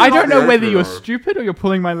 I don't know whether you're stupid. stupid or you're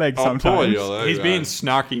pulling my leg sometimes. He's being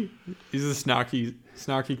snarky. He's a snarky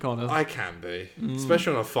Connor. I can be,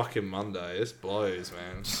 especially on a fucking Monday. This blows,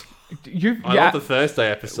 man. I Yeah. love the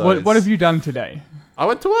Thursday episodes. What have you done today? I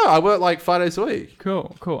went to work. I work like 5 days a week.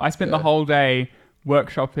 Cool. I spent the whole day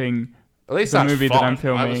workshopping At least the that's movie fun. that I'm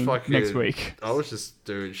I was filming fucking- next week. I was just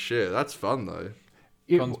doing shit. That's fun though.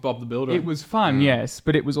 Con's Bob the Builder. It was fun, yes,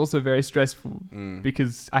 but it was also very stressful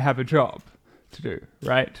because I have a job to do,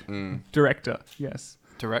 right? Director, yes.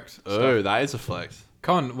 direct. Oh, that is a flex.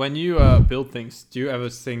 Con, when you build things, do you ever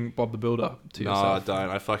sing Bob the Builder to No, I yourself? don't.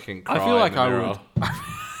 I fucking cry I feel like in the I mirror. would.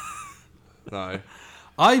 No.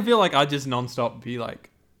 I feel like I just non-stop be like.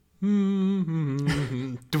 No,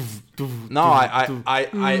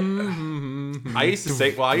 I used to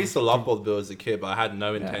sing. Well, I used to love Bob the Builder as a kid, but I had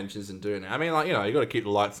no intentions in doing it. I mean, like, you got to keep the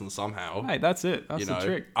lights on somehow. Hey, that's it. That's You the know,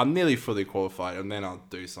 trick. I'm nearly fully qualified, and then I'll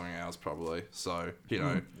do something else probably. So,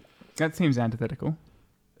 That seems antithetical.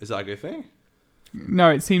 is that a good thing? No,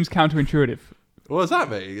 it seems counterintuitive. What does that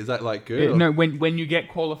mean? Is that like good? or- No, when you get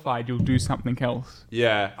qualified, you'll do something else.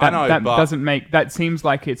 Yeah, That, I know, that but doesn't make. That seems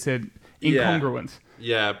like it's an Yeah. incongruent.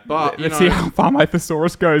 yeah, but Let's see how far my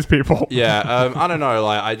thesaurus goes, people. yeah, I don't know.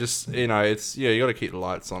 Like, I just, it's you got to keep the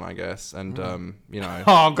lights on, I guess, and Oh,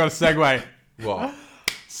 I've got a segue. what?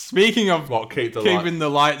 Speaking of Keep the keeping the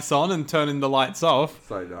lights on and turning the lights off,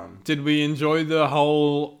 So dumb. did we enjoy the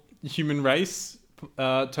whole human race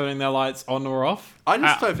turning their lights on or off? I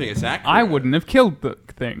just don't think it's accurate. I wouldn't have killed the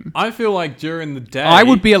thing. I feel like during the day, I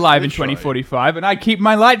would be alive in literally. 2045, and I keep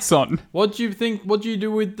my lights on. What do you think? What do you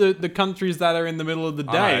do with the countries that are in the middle of the I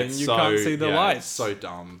know, day and it's you so- can't see the yeah, lights? It's so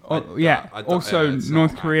dumb. Oh, yeah. Also, it's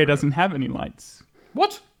North not Korea accurate. doesn't have any lights.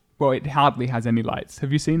 What? Well, it hardly has any lights.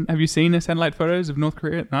 Have you seen the satellite photos of North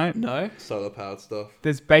Korea at night? No. solar powered stuff.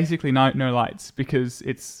 There's basically no lights because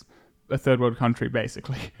it's a third world country,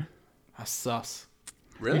 basically. That's sus.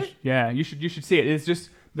 Really? Yeah, you should see it. It's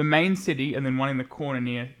just the main city and then one in the corner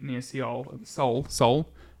near Seoul,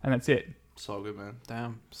 and that's it. So good, man.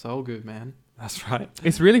 Damn. So good, man. That's right.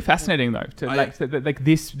 It's really fascinating though, like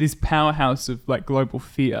this powerhouse of like global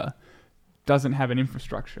fear doesn't have an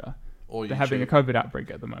infrastructure. Or They're having a COVID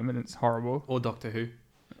outbreak at the moment. It's horrible. Or Doctor Who.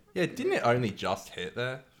 Yeah, didn't it only just hit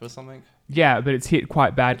there for something? Yeah, but it's hit quite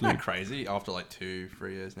Isn't badly. that crazy? After like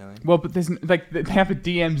 2-3 years nearly. Well, but there's they have a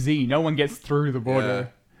DMZ. No one gets through the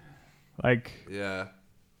border. Like, Yeah.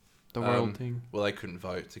 The world thing. Well, they couldn't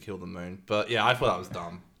vote to kill the moon, but yeah, I thought that was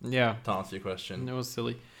dumb. Yeah. To answer your question, It was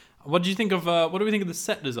silly. What do you think of? What do we think of the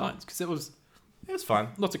set designs? Because it was It was fun.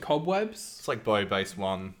 Lots of cobwebs. It's like Bowie Base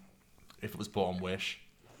 1 if it was bought on Wish.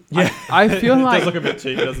 Yeah, I feel It like does look a bit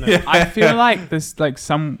cheap, doesn't it? I feel like there's like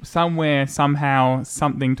somewhere somehow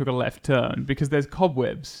something took a left turn because there's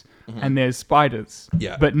cobwebs and there's spiders.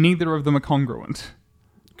 Yeah. But neither of them are congruent.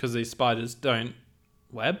 Because these spiders don't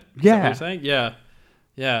web. Is Yeah. that what you're saying? Yeah.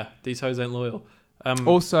 Yeah. These hoes ain't loyal.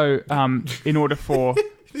 Also, in order for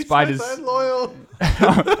spiders, They're so loyal.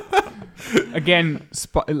 again,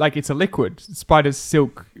 like it's a liquid. Spider's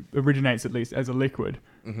silk originates at least as a liquid,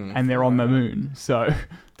 and they're on the moon, so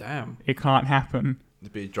Damn. it can't happen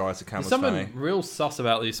It'd be dry as a There's camel's something fanny. real sus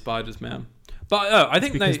about these spiders, man. But I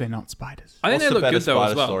think because they. they're not spiders. I think What's they the look better good though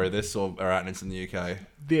spider as well. story, this or arachnids in the UK?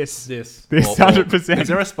 This This, 100%. Is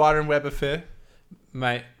there a spider in Web of Fear?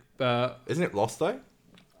 mate. Isn't it Lost though?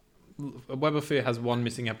 Web of Fear has one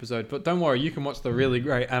missing episode, but don't worry, you can watch the really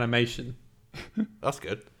great animation. That's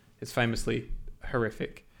good. It's famously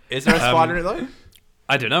horrific. Is there a spider in it though?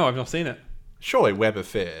 I don't know. I've not seen it. Surely Web of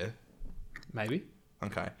Fear. Maybe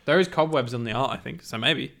Okay. there is cobwebs in the art. I think so.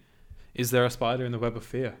 Maybe is there a spider in the Web of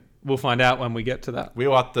Fear? We'll find out when we get to that.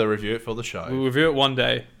 We'll have to review it for the show. We'll review it one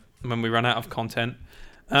day when we run out of content.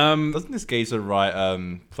 Doesn't this geezer write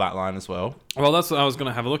Flatline as well? Well, that's what I was going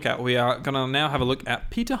to have a look at. We are going to now have a look at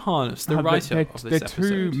Peter Harness, the writer of this they're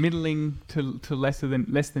two episode. middling to less than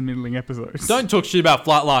middling episodes. Don't talk shit about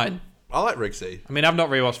Flatline. I like Rigsy. I mean, I've not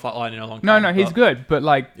rewatched Flatline in a long No, time. no, he's but- good, but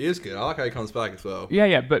like, He is good. I like how he comes back as well.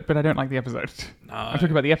 yeah, but I don't like the episode. No. I'm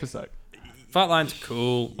talking about the episode. Flatline's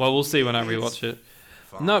cool. Well, we'll see when I rewatch it.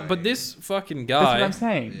 No, but this fucking guy. That's what I'm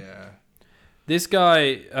saying. Yeah. This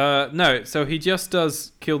guy, no, so he just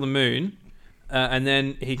does Kill the Moon, and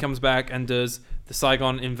then he comes back and does the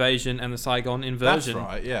Saigon Invasion and the Saigon Inversion. That's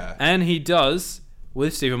right, yeah. And he does,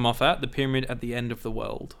 with Stephen Moffat, The Pyramid at the End of the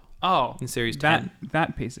World Oh, in Series 10.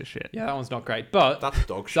 that piece of shit. Yeah, that one's not great. But That's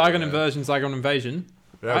dog shit. Saigon yeah. Inversion, Saigon Invasion.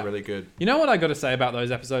 They're really good. You know what I got to say about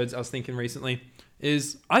those episodes I was thinking recently?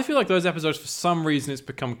 Is I feel like those episodes, for some reason, it's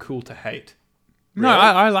become cool to hate. No, Really?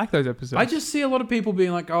 I like those episodes. I just see a lot of people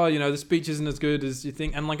being like, oh, you know, the speech isn't as good as you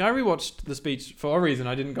think. And like, I rewatched the speech for a reason.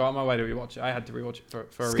 I didn't go out my way to rewatch it. I had to rewatch it for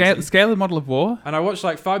a reason. Scale of Model of War. And I watched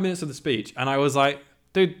like 5 minutes of the speech, and I was like,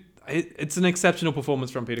 dude, it's an exceptional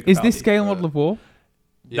performance from Peter Capaldi. Is this Scale Model of War?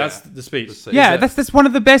 That's the speech. Yeah, that's one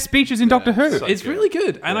of the best speeches in Doctor Who. so It's good. really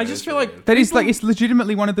good. And Yeah, I it's just feel really like good. That is people- like it's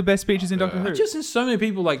legitimately one of the best speeches in Doctor Who. I've just seen so many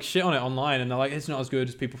people like shit on it online, and they're like, it's not as good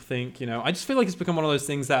as people think. You know, I just feel like it's become one of those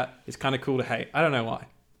things that is kind of cool to hate. I don't know why.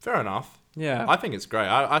 Fair enough. Yeah. I think it's great.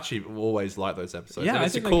 I actually always like those episodes. Yeah, And I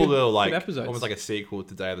it's a think they're cool good- little good like episodes. almost like a sequel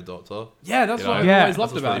to Day of the Doctor. Yeah, that's You what know? I've Yeah. always That's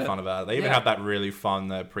loved what's about really it. fun about it. They even Yeah. had that really fun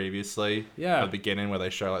there previously. Yeah. At the beginning where they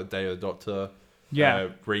show like the Day of the Doctor Yeah.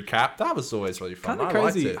 recap. That was always really fun. Kind of I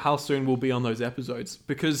liked crazy it. how soon we'll be on those episodes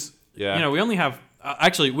because Yeah. you know we only have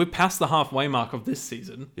actually we're past the halfway mark of this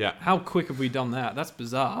season. Yeah. How quick have we done that? That's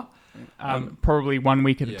bizarre. Probably 1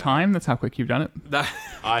 week at a yeah. time. That's how quick you've done it. That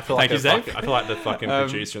I feel Thank like you, Zach. I feel like the fucking Um,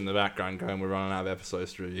 producer in the background going, "We're running out of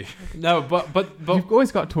episodes to review." no, but You've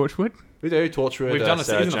always got Torchwood. We do Torchwood. We've done a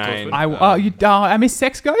Sarah season of Jane, Torchwood. I miss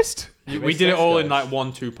Sex Ghost. we did it all in like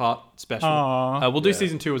 1 2-part special. Aw. We'll do Yeah.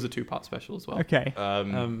 season 2 as a 2-part special as well. Okay.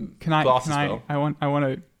 Um, Glass as well. I want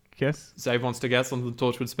to guess. Zave wants to guess on the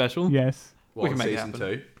Torchwood special. Yes. What, we can make it season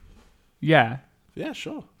happen. 2? Yeah. Yeah,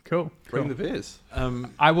 sure. Cool. Bring Cool. the beers.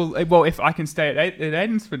 I will. Well, if I can stay at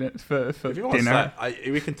Aiden's for If you want to dinner,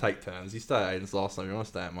 stay, we can take turns. You stayed at Aiden's last time. You want to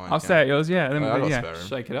stay at mine? I'll stay at yours. Yeah. Then, I got yeah. spare room.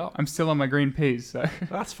 Shake it up. I'm still on my green peas, so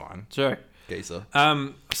That's fine. Sure. Geezer.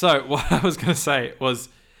 So what I was going to say was,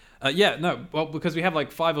 because we have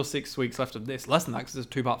like 5 or 6 weeks left of this, less than that because it's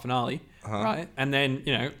a 2-part finale, right? And then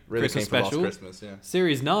Really Christmas came for last special, Christmas, yeah.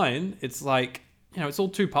 Series 9. It's like it's all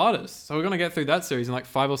 2-parters, so we're gonna get through that series in like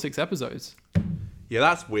 5 or 6 episodes. Yeah,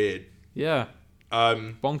 that's weird. Yeah,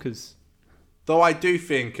 bonkers. Though I do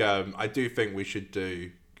think we should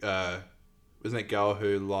do. Isn't it Girl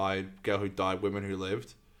Who Lied, Girl Who Died, Women Who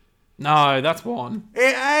Lived? No, that's one.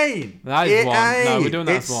 It ain't. That is it one. No, Ain't. we're doing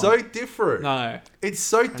that It's as so one. different. No, It's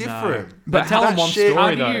so different. but tell them one shit-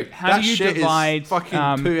 story how though. how do you shit divide is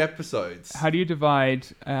fucking 2 episodes. How do you divide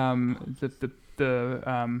The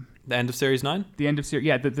end of Series 9. the end of series?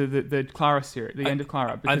 Yeah, the Clara series, the end of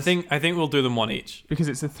Clara. I Because, think we'll do them one each. because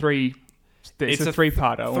it's a three. It's a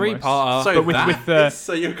 3-parter. almost. 3-parter. So but with the-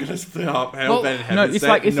 so you're gonna split up Well, Hellbent and Heaven No, it's Sent,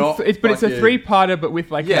 like it's not a 3-parter, but with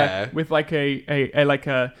like Yeah.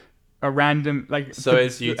 a random like So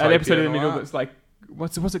it's an Utopia episode in the and all middle that? that's like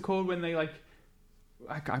what's it called when they like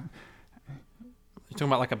You're talking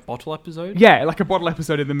about like a bottle episode. yeah, like a bottle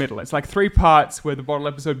episode in the middle. It's like 3 parts where the bottle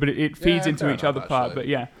episode, but it feeds Yeah, into fair each enough, other part. actually. But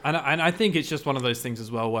yeah, And I think it's just one of those things as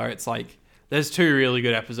well where it's like There's 2 really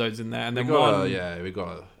good episodes in there, and then we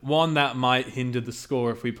got one that might hinder the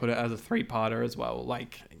score if we put it as a 3-parter as well.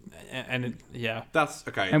 That's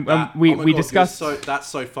okay. And, we discussed. That's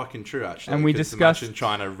so fucking true, actually. And we 'cause discussed imagine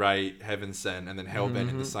trying to rate Heaven Sent and then Hellbent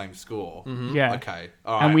in the same score. Yeah. Okay.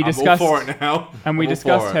 All right. And we I'm discussed all for it now. And we I'm all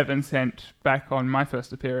discussed for it. Heaven Sent back on my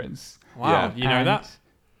first appearance. Wow, you know And- that?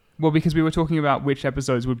 Well, because we were talking about which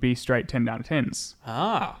episodes would be straight 10 out of 10s.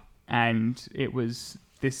 Ah. And it was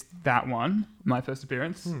that one, my first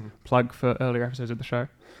appearance. Plug for earlier episodes of the show.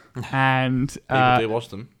 And People do watch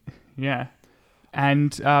them. yeah.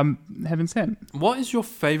 And Heaven Sent. What is your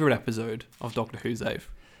favourite episode of Doctor Who, Zave?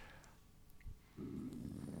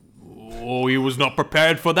 Oh, he was not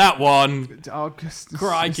prepared for that one. Oh,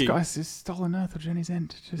 Crikey. This Stolen Earth or Jenny's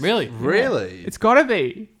End. Really? Really? It's got to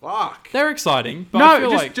be. Fuck. They're exciting, but I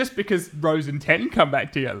feel no, like... just because Rose and Ten come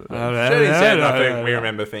back together. Jenny's End, I think we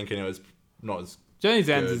remember thinking it was not as... Journey's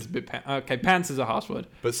End Good. is a bit... Okay, pants is a harsh word.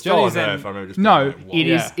 But still on Journey's Earth, End- I remember just No, being like,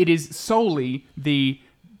 Yeah. it is solely the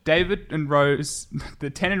David and Rose, the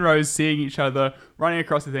Ten and Rose seeing each other, running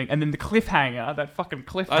across the thing, and then the cliffhanger, that fucking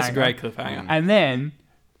cliffhanger. That's a great cliffhanger. And then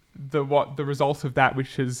the result of that,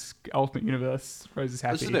 which is Ultimate Universe, Rose is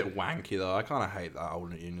happy. It's just a bit wanky though. I kind of hate that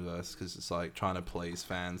alternate universe because it's like trying to please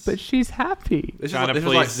fans. But she's happy. This Trying to this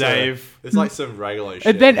please some- Dave. It's like some regular shit.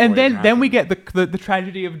 And before it then we happens. get the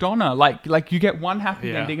tragedy of Donna. Like you get one happy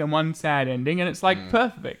Yeah. ending and one sad ending, and it's like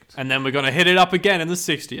perfect. And then we're going to hit it up again in the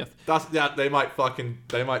 60th. They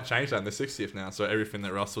might change that in the 60th now. So everything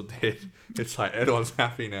that Russell did, it's like everyone's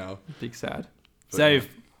happy now. Big sad. But Zave,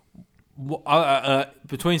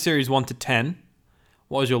 between series 1 to 10,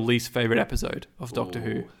 what was your least favourite episode of Doctor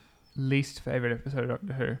Who? Least favorite episode of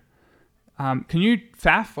Doctor Who. Can you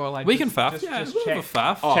faff or like We can faff. Yeah, just we'll have check, a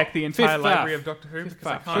faff. Oh, check the entire fifth library faff. of Doctor Who? Fifth Because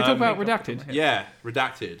I faff. can't Should we talk about make off the top of Redacted? my head. Yeah,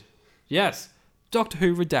 redacted. Yes. Doctor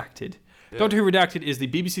Who Redacted. Yeah. Doctor Who Redacted is the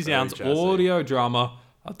BBC Very Sounds jazzy. audio drama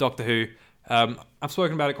of Doctor Who. I've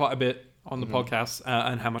spoken about it quite a bit on the podcast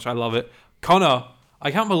and how much I love it. Connor, I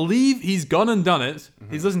can't believe he's gone and done it.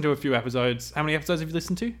 He's listened to a few episodes. How many episodes have you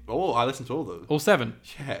listened to? Oh, I listened to all of them. All 7.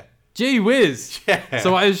 Yeah. Gee whiz. Yeah.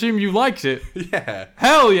 So I assume you liked it. Yeah.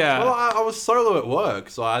 Hell yeah. Well, I was solo at work,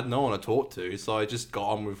 so I had no one to talk to. So I just got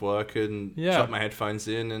on with work and Yeah. chucked my headphones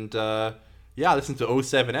in, and I listened to all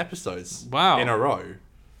 7 episodes. Wow. In a row.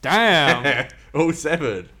 Damn. all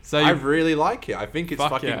 7. So I you- really like it. I think it's Fuck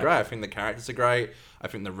fucking yeah. great. I think the characters are great. I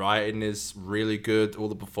think the writing is really good. All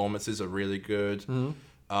the performances are really good.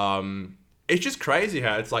 It's just crazy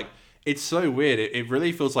how it's like, it's so weird. It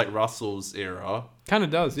really feels like Russell's era. Kind of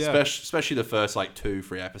does, yeah. Especially the first like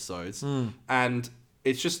 2-3 episodes. And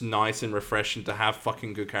it's just nice and refreshing to have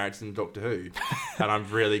fucking good characters in Doctor Who. And I'm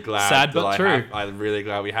really glad Sad but true. I'm really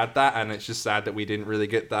glad we had that, and it's just sad that we didn't really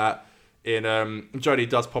get that in Jodie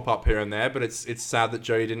does pop up here and there, but it's sad that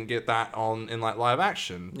Jodie didn't get that in like live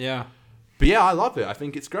action. Yeah. But yeah, I love it. I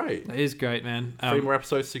think it's great. It is great, man. 3 more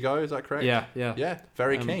episodes to go, is that correct? Yeah. Yeah,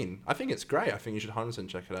 very keen. I think it's great. I think you should 100%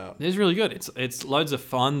 check it out. It is really good. It's loads of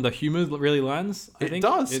fun. The humor really lands. I It think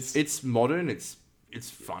does. It's modern. It's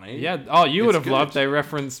funny. yeah. Oh, you would It's have loved. good. They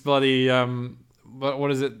reference bloody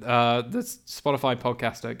what is it? This Spotify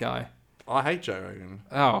podcaster guy. I hate Joe Rogan.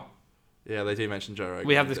 Oh, Yeah, they do mention Joe Rogan.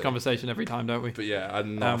 we have this They do. conversation every time, don't we? But yeah,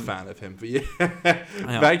 I'm not a fan of him. But yeah,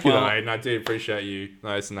 Yeah, thank you, well- though, Aiden. I do appreciate you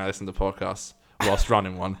listening to podcasts whilst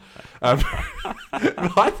running one. But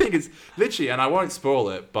I think it's literally, and I won't spoil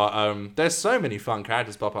it, but there's so many fun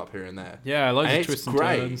characters pop up here and there. Yeah, loads And of it's twists and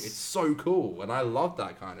great. turns. It's so cool, and I love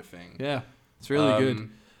that kind of thing. Yeah, it's really good.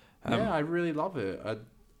 Yeah, I really love it.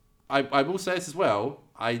 I will say this as well.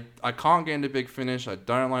 I can't get into Big Finish. I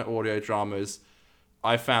don't like audio dramas.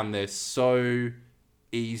 I found this so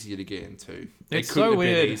easy to get into. It's couldn't so have been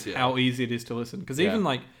weird easier. how easy it is to listen. Because Yeah. even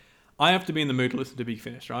like, I have to be in the mood to listen to Big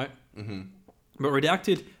Finish, right? Mm-hmm. But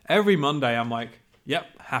Redacted, every Monday I'm like, yep,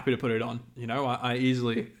 happy to put it on. You know, I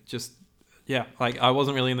easily just, yeah, like I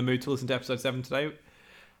wasn't really in the mood to listen to episode 7 today.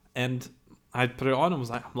 And I put it on and was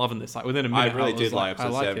like, I'm loving this. Like within a I minute, really was did like I episode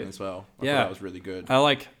like 7 it. as well. I Yeah. thought that was really good. I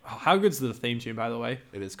like, how good's the theme tune, by the way?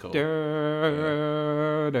 It is cool.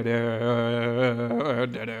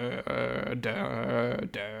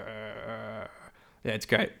 Yeah, it's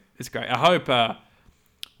great. It's great. I hope.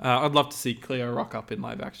 I'd love to see Cleo rock up in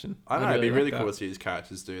live action. I know, I'd it'd be really like cool that. to see these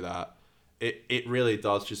characters do that. It really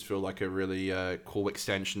does just feel like a really cool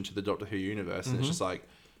extension to the Doctor Who universe. And it's just like,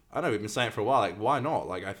 I don't know, we've been saying it for a while, like, why not?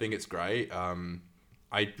 Like, I think it's great.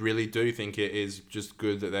 I really do think it is just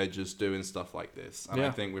good that they're just doing stuff like this. And Yeah.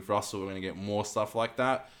 I think with Russell, we're going to get more stuff like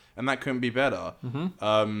that. And that couldn't be better.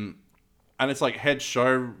 And it's like head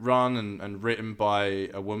show run and written by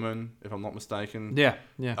a woman, if I'm not mistaken. Yeah,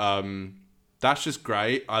 yeah. That's just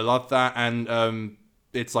great. I love that, and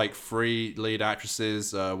it's like 3 lead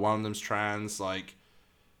actresses. One of them's trans. Like,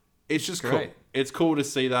 it's just cool. Great. It's cool to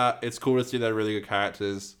see that. It's cool to see they're really good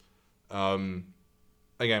characters.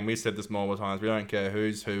 Again, we said this multiple times. We don't care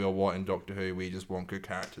who's who or what in Doctor Who. We just want good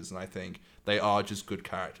characters, and I think they are just good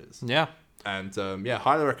characters. Yeah. And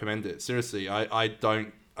highly recommend it. Seriously, I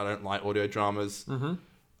don't like audio dramas.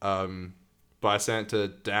 But I sent it to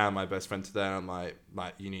Dan, my best friend, today. And I'm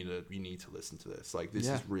like, you need to listen to this. Like, this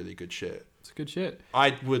is really good shit. It's good shit.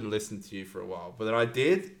 I wouldn't listen to you for a while, but then I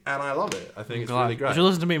did, and I love it. I think it's really great. You should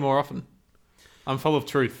listen to me more often. I'm full of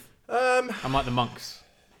truth. I'm like the monks.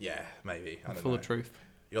 Yeah, maybe. I'm full of truth.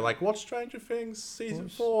 You're like, watch Stranger Things season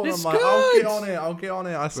 4. And It's I'm like, good. I'll get on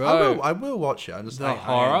it. Bro. I will watch it. I'm just The like,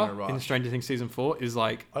 horror in Stranger Things season 4 is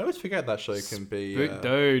like, I always forget that show can be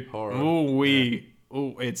dude. horror.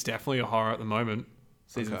 It's definitely a horror at the moment.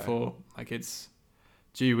 Season 4, like it's,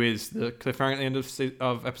 gee whiz, the cliffhanger at the end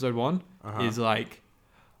of episode 1 is like,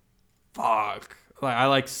 fuck. Like I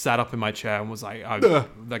like sat up in my chair and was like,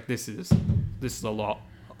 like this is a lot.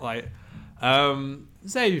 Like,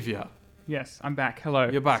 Xavier, Yes, I'm back. Hello.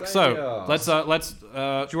 you're back. Xavier. So let's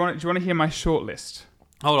Do you want to hear my short list?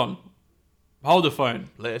 hold the phone.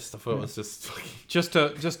 List. I thought it was just. Just to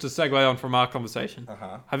segue on from our conversation.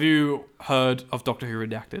 Have you heard of Doctor Who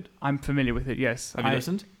Redacted? I'm familiar with it. Yes. Have you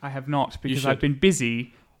listened? I have not because should. I've been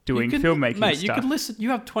busy doing filmmaking mate, stuff. you could listen. You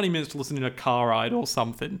have 20 minutes to listen in a car ride or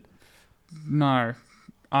something. No.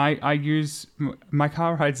 I use my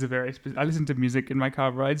car rides are very. I listen to music in my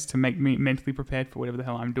car rides to make me mentally prepared for whatever the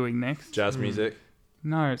hell I'm doing next. Jazz music.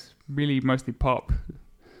 No, it's really mostly pop,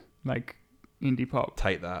 like indie pop.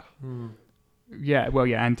 Take that. Yeah, well,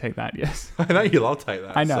 yeah, and Take That. Yes, I know you love Take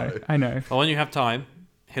That. I know, So. I know. Well, when you have time,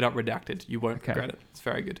 hit up Redacted. You won't Okay. regret it. It's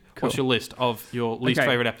very good. Cool. What's your list of your least Okay.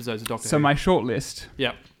 favorite episodes of Doctor So Who? my short list: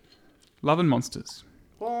 Yep. Love and Monsters.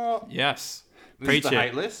 What? Yes. This Preach is the it.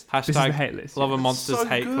 hate list. Hashtag This is the hate list. Love yeah. and Monsters so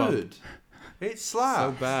Hate Club. good. It slaps.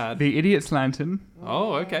 So bad. The Idiot's Lantern.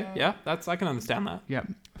 Oh, okay. Yeah, I can understand that. Yeah.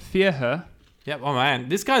 Fear Her. Yep. Oh man,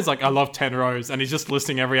 this guy's like, I love 10 Rows, and he's just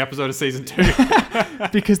listing every episode of season 2.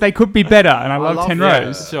 Because they could be better, and I love love 10 Fear Her.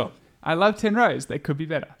 Rows. Sure. I love 10 Rows. They could be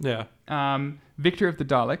better. Yeah. Victory of the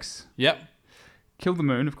Daleks. Yep. Kill the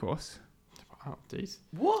Moon, of course. Wow. Jeez.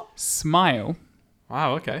 What? Smile.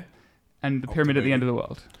 Wow. Okay. And the Pyramid at the End of the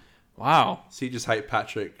World. Wow. So you just hate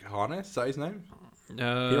Patrick Harness? Is that his name? He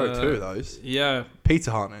Uh, wrote 2 of those. Yeah.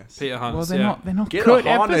 Peter Harness. Peter Hunt. Well, they're yeah. not Get good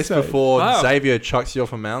a harness episodes. before Wow. Xavier chucks you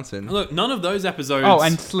off a mountain. Look, none of those episodes. Oh,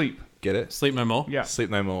 and Sleep. Get it? Sleep No More. Yeah. Sleep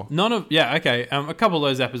No More. None of okay. A couple of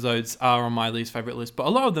those episodes are on my least favorite list, but a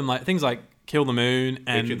lot of them, like things like Kill the Moon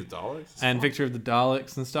and Victory of the Daleks. and Victory of the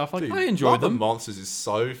Daleks and stuff, like Dude, I enjoyed Love them. and Monsters is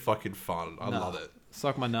so fucking fun. I love it.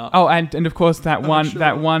 Suck my nut. Oh, and of course that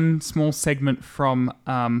sure. one small segment from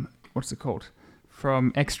what's it called?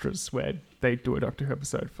 From Extras, where they do a Doctor Who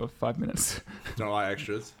episode for 5 minutes. Don't like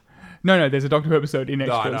extras. No, there's a Doctor Who episode in No,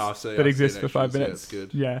 I Extras know, I've seen- that I've exists seen for 5 Extras, yeah, minutes. it's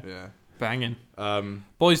good. Yeah. Yeah. Banging.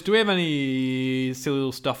 Boys, do we have any silly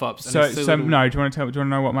little stuff ups? So no. Do you want to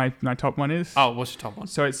know what my top one is? Oh, what's your top one?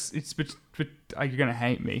 So you're gonna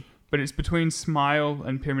hate me, but it's between Smile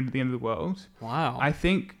and Pyramid at the End of the World. Wow. I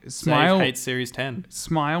think Smile hates Series 10.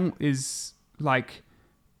 Smile is like,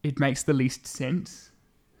 it makes the least sense,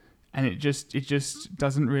 and it just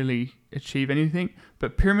doesn't really achieve anything.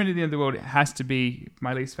 But Pyramid at the End of the World, it has to be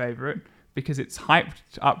my least favorite because it's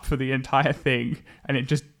hyped up for the entire thing and it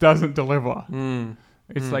just doesn't deliver.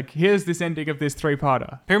 It's like, here's this ending of this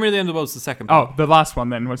 3-parter. Pyramid at the End of the World is the second part. Oh, the last one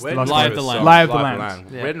then. What's the last Lie one? of the Land. Lie of the Land.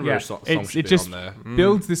 Yeah. Red and Yeah, Rouge song should it be just on there.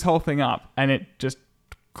 builds this whole thing up and it just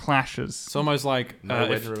clashes. It's almost like No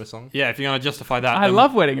Red and River song. yeah, if you're gonna justify that, I then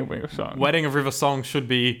love Wedding of River Song. Wedding of River Song should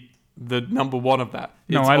be the number 1 of that.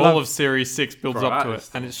 No, It's I all love- of Series 6 builds Bro, up to that it,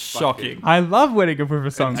 is and it's fucking- shocking. I love Wedding of River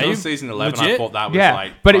Song. Until you season 11, I legit? thought that was Yeah,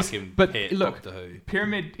 like but it's- fucking but hit look, Doctor Who.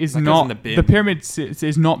 Pyramid is That goes not in the bin. the Pyramid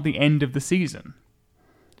is not the end of the season.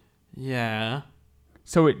 Yeah.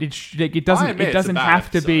 So it I doesn't admit it's a doesn't bad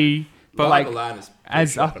have to episode. be But like the Land is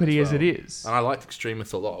as pretty shocking uppity as well. it is. And I liked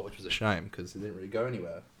Extremist a lot, which was a shame because it didn't really go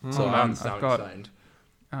anywhere. So Hold I on, understand I've what you're got-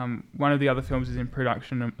 saying. One of the other films is in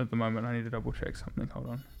production at the moment. I need to double check something. Hold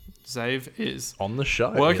on. Zave is On the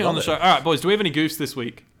show. working on the show. All right, boys, do we have any goofs this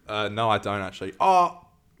week? No, I don't actually. Oh,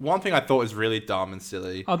 one thing I thought was really dumb and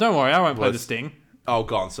silly. Oh, don't worry, I won't play the Was- sting. Oh,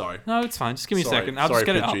 go on, sorry. No, it's fine. Just give me Sorry. a second. I'll Sorry, just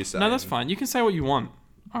get it up. producer No, that's Aiden. fine. You can say what you want.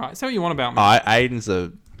 All right, say what you want about me. Aiden's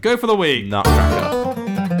a Go for the week. nutcracker. It's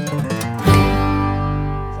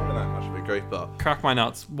not that much of a goof, but Crack my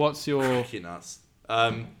nuts. What's your... you're nuts.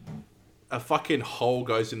 a fucking hole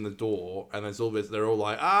goes in the door, and there's all this. They're all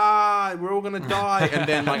like, we're all gonna die, and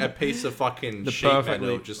then like a piece of fucking sheet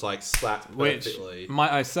metal just like slapped perfectly. Which,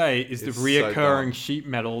 might I say, is the reoccurring sheet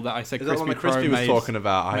metal that I said Crispy was talking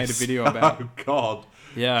about. Made a video about. Oh god.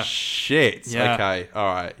 Yeah. Shit. Yeah. Okay.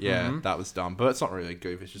 All right. Yeah, that was dumb, but it's not really a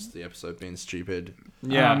goof. It's just the episode being stupid.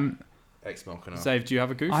 Yeah. Ex-Milking. Save, do you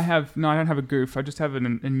have a goof? I don't have a goof. I just have a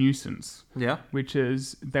nuisance. Yeah. Which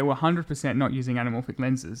is they were 100% not using anamorphic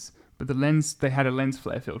lenses, but they had a lens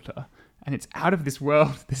flare filter, and it's out of this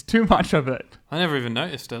world. There's too much of it. I never even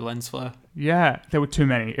noticed a lens flare. Yeah, there were too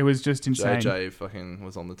many. It was just insane. JJ fucking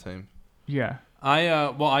was on the team. Yeah.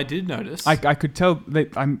 I did notice. I could tell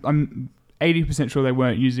that I'm 80% sure they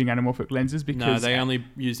weren't using anamorphic lenses because... No, they only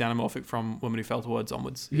used anamorphic from Women Who Fell to Words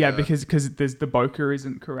onwards. Yeah, because there's the bokeh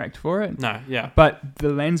isn't correct for it. No, yeah. But the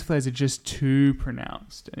lens flares are just too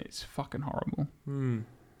pronounced, and it's fucking horrible.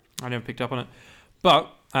 I never picked up on it.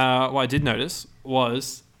 But what I did notice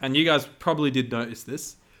was, and you guys probably did notice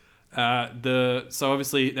this, so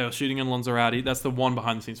obviously they were shooting in Lanzarote. That's the one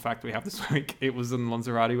behind-the-scenes fact we have this week. It was in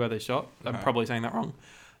Lanzarote where they shot. I'm probably saying that wrong.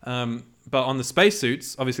 But on the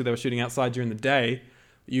spacesuits, obviously they were shooting outside during the day.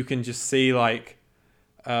 You can just see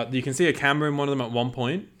you can see a camera in one of them at one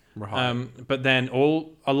point. Right. But then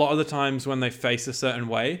a lot of the times when they face a certain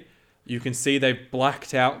way, you can see they've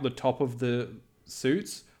blacked out the top of the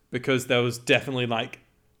suits because there was definitely like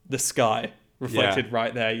the sky reflected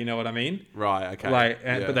right there. You know what I mean? Right. Okay.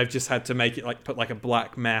 But they've just had to make it like put like a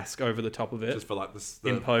black mask over the top of it just for like the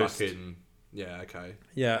in post. Fucking, yeah. Okay.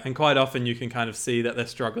 Yeah, and quite often you can kind of see that they're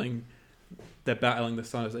struggling. They're battling the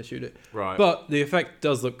sun as they shoot it. Right. But the effect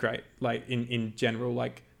does look great. Like in general,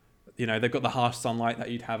 like, you know, they've got the harsh sunlight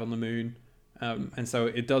that you'd have on the moon. And so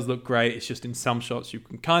it does look great. It's just in some shots you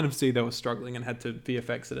can kind of see they were struggling and had to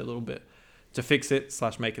VFX it a little bit to fix it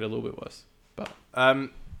 / make it a little bit worse. But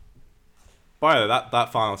by the way,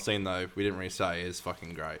 that final scene though, we didn't really say, is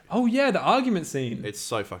fucking great. oh yeah, the argument scene. It's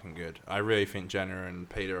so fucking good. I really think Jenna and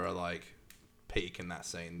Peter are like peak in that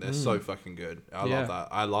scene. They're so fucking good. I love that.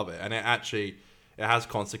 I love it. And it has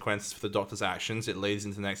consequences for the Doctor's actions. It leads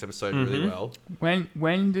into the next episode really well.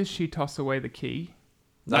 When does she toss away the key?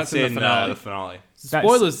 That's in the finale. The finale.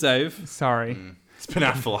 Spoilers, Dave. Sorry. It's been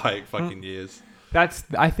out for like fucking years.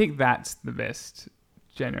 I think that's the best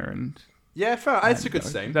Jenna and... Yeah, fair. It's a good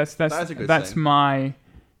scene. That's a good that's scene. My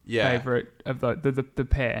favorite of the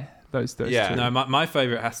pair. Those two. No, my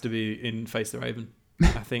favorite has to be in Face the Raven.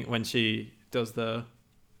 I think when she does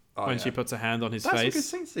she puts her hand on his face. That's a good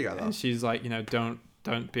scene together. And she's like, you know, don't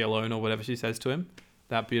be alone or whatever she says to him.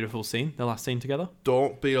 That beautiful scene, the last scene together.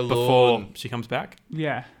 Don't be alone. Before she comes back.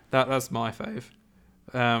 Yeah. That's my fave.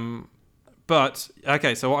 But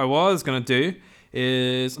okay, so what I was gonna do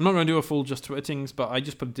is I'm not gonna do a full just Twittings, but I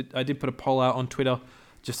did put a poll out on Twitter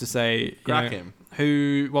just to say,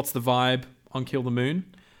 what's the vibe on Kill the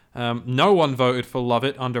Moon? No one voted for Love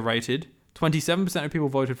It, underrated. 27% of people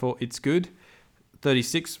voted for It's Good.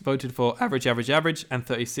 36 voted for average, and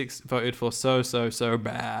 36 voted for so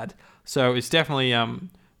bad. So it's definitely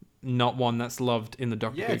not one that's loved in the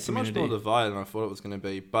Doctor Who community. Yeah, it's much more divided than I thought it was going to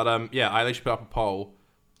be. But I literally put up a poll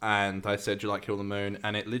and I said, do you like Kill the Moon?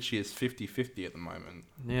 And it literally is 50-50 at the moment.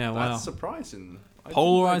 Yeah, wow. That's surprising.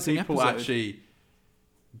 Polarizing people episode. actually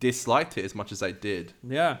disliked it as much as they did.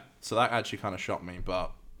 Yeah. So that actually kind of shocked me,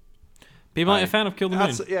 but... People aren't a fan of Kill the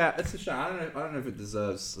Moon. Yeah, it's a shame. I don't know if it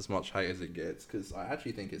deserves as much hate as it gets, because I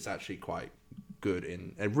actually think it's actually quite good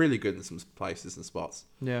really good in some places and spots.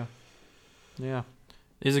 Yeah. It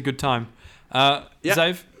is a good time.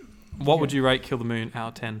 Zave, what would you rate Kill the Moon out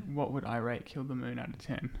of 10? What would I rate Kill the Moon out of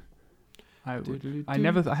 10? I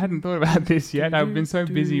hadn't thought about this yet. I've been so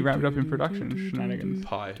busy wrapped up in production shenanigans.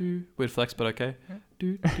 Pie. Weird flex, but okay.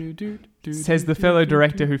 Says the fellow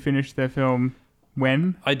director who finished their film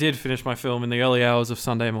when? I did finish my film in the early hours of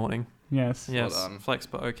Sunday morning. Yes. Well flex,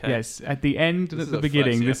 but okay. Yes, at the end and at the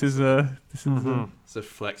beginning. This is a it's a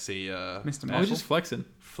flexy Mr. I Marshall. was just flexing.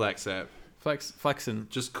 flex app. Flexing.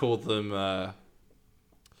 Just call them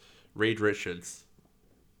Reed Richards.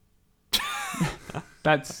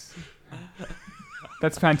 That's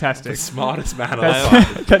fantastic. The smartest man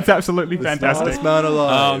alive. That's absolutely fantastic. Smartest man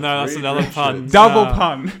alive. Oh no, that's another pun. Double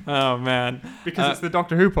pun. Oh man. Because it's the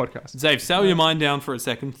Doctor Who podcast. Zave, settle your mind down for a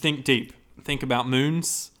second. Think deep. Think about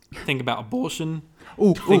moons. Think about abortion.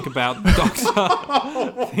 Think about the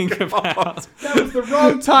Doctor. Think about... That was the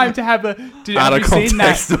wrong time to have a... Out of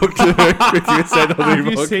context, Doctor Who. Have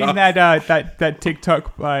you seen that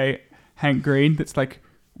TikTok by Hank Green that's like,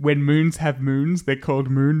 when moons have moons, they're called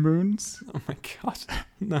moons? Oh my god.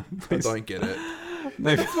 No, I don't get it.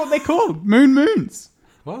 That's what they're called. Moons.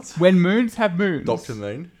 What? When moons have moons. Dr.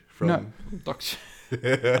 Moon from No. Doctor.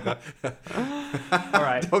 All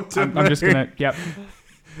right. Doctor I'm just gonna. Yep.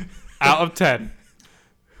 Out of 10.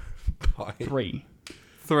 3.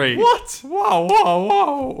 3. What? Whoa, whoa,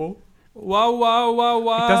 whoa. Whoa, whoa, whoa,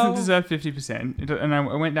 whoa. It doesn't deserve 50%. And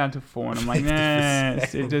I went down to 4, and I'm like, nah,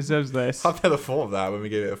 it deserves less. I've never thought of that. When we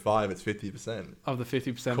give it a 5, it's 50%. Of the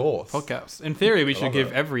 50% course. podcast. In theory, we should love give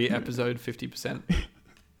it. every episode 50%.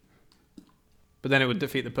 But then it would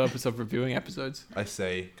defeat the purpose of reviewing episodes. I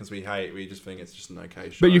see, because we just think it's just an okay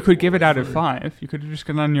show. But you could give it out of Through. 5. You could have just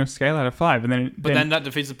gone on your scale out of 5, and then. But then that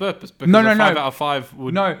defeats the purpose. Because No, no, a 5 no. out of 5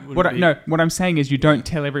 would. No, would be, what I'm saying is you don't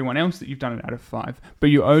tell everyone else that you've done it out of 5, but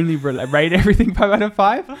you only rate everything 5 out of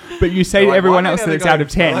 5. But you say to Like, everyone why else they that it's never out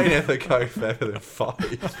of go- Why 10, never go further than 5?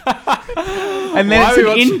 and then Why it's are an we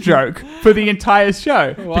watching- in joke for the entire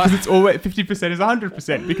show Why- because it's always 50% is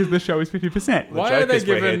 100% because the show is 50%. Why the are joke they is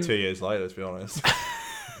we're here given- 2 years later, to be honest.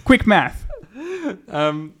 Quick math.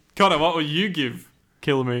 Connor, what will you give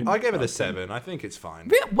Kill Moon? I gave it a 7. I think it's fine.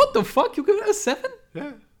 Yeah, what the fuck? You give it a 7?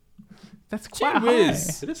 Yeah, That's Gee quite high.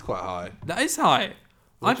 whiz. it is quite high. That is high.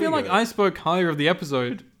 What I do feel you like give it? I spoke higher of the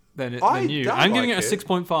episode than you. don't I'm giving like it a it.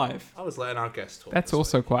 6.5. I was letting our guests talk. That's this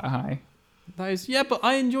also week. quite high. That is, yeah, but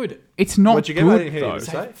I enjoyed it. It's not What'd you give it? I good didn't hear you though.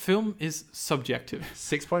 say. Film is subjective.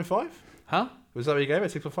 6.5? Huh? Was that what you gave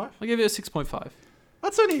it? 6.5? I gave it a 6.5.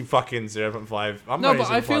 That's only fucking 0.5. I'm No, raising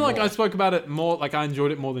but I it by feel like more. I spoke about it more, like I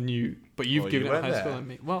enjoyed it more than you. But you've Well, given you it a weren't higher score there. than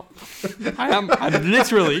me. Well, I'm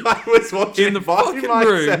literally I was watching in the by fucking myself.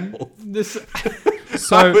 room. This I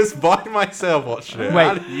So was by myself watching it. Wait,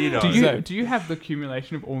 How do you know? do you have the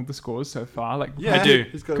accumulation of all the scores so far? Like Yeah, I do.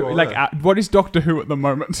 He's got it all like there. what is Doctor Who at the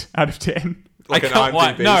moment out of 10? Like I an can't.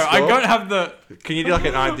 Why? IMDb No, I score? don't have the. Can you do like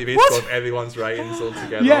an IMDb score of everyone's ratings all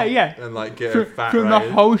together? Yeah, yeah. And like get a fat From the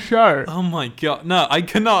rating? whole show. Oh my god! No, I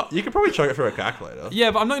cannot. You could probably chuck it through a calculator.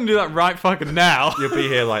 Yeah, but I'm not gonna do that right fucking now. You'll be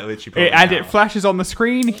here like literally. Probably And an it hour. flashes on the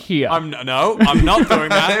screen here. I'm not doing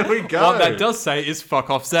that. There we go. What that does say is fuck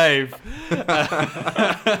off, save.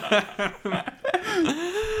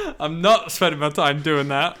 I'm not spending my time doing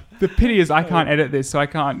that. The pity is I can't edit this, so I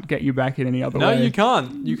can't get you back in any other No, way. you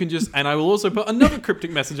can't. You can just, and I will also put another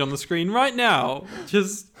cryptic message on the screen right now,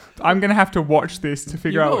 just I'm going to have to watch this to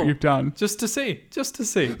figure You out what will. you've done. to see.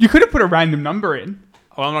 You could have put a random number in.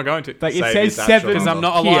 Oh, I'm not going to. Like it Save says his actual 7. Because I'm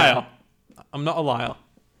not a here. liar. I'm not a liar.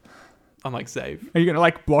 I'm like save. Are you going to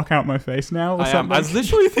like block out my face now or I am. something? I was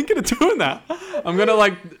literally thinking of doing that. I'm gonna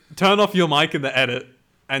like turn off your mic in the edit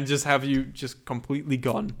and just have you just completely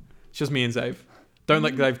gone. It's just me and Zave. Don't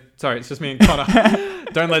let Zave. Sorry, it's just me and Connor.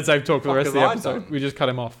 Don't let Zave talk for the rest of the Fuck have I episode. done? We just cut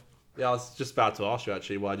him off. Yeah, I was just about to ask you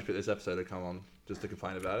actually, why did you put this episode to come on? Just to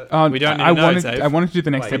complain about it? Oh, We don't I even know, wanted, Dave. I wanted to do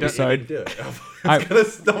the next Wait, you didn't episode. do it. I- I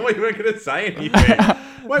was gonna, you weren't going to say anything.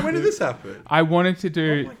 Wait, when did this happen? I wanted to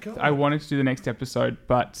do. Oh my God. I wanted to do the next episode,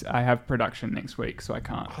 but I have production next week, so I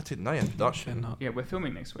can't. I didn't know you had production. Yeah, we're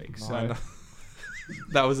filming next week, No, so. I know.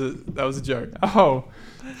 That was a joke. Oh,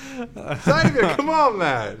 Xavier, come on,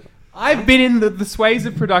 man. I've been in the sways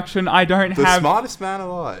of production. I don't The have. smartest man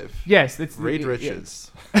alive. Yes, it's Reed yeah.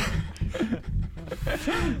 Richards.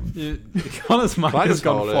 Connor's mic Can I has just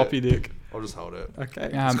gone hold it? floppy dick. I'll just hold it. Okay.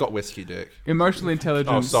 It's got whiskey dick. Emotional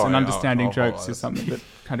intelligence sorry. and understanding I'll jokes hold is something that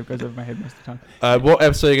kind of goes over my head most of the time. What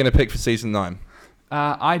episode are you going to pick for season 9?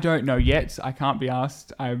 I don't know yet. I can't be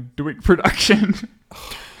asked. I'm doing production.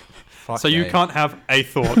 So you can't have a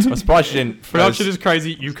thought. I'm surprised you didn't. Production is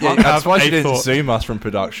crazy. You can't I'm have surprised you a didn't thought. zoom us from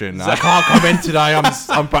production. I can't come in today.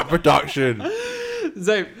 I'm back production.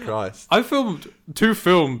 Zave, Christ. I filmed 2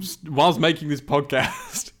 films whilst making this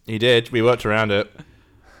podcast. He did. We worked around it.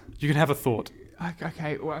 You can have a thought.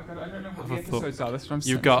 Okay, well, I don't know what the Have a thought. episodes are. That's what I'm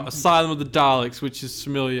saying. You've got Asylum of the Daleks, which is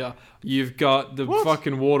familiar. You've got the What?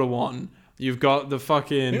 fucking water one. You've got the You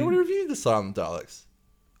fucking. already reviewed the Silent Daleks.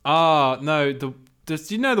 No, do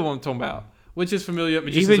you know the one I'm talking about? Which is familiar.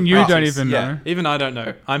 But just Even as a you practice. don't even Yeah. know. Even I don't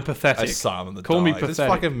know. I'm pathetic. Asylum the Call me Daleks. It's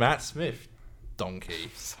pathetic. fucking Matt Smith. Donkey.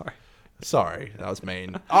 Sorry. Sorry, that was mean.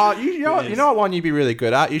 You know what? It You is. know what one you'd be really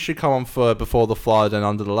good at? You should come on for Before the Flood and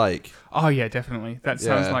Under the Lake. Oh yeah, definitely. That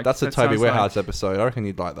sounds like that's a that Toby sounds like- Warehouse episode. I reckon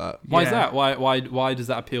you'd like that. Why is Yeah. that? Why does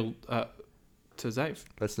that appeal to Zave?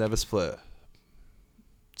 Let's never split.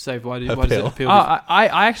 Zave, why does Appeal. it appeal?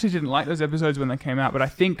 I actually didn't like those episodes when they came out, but I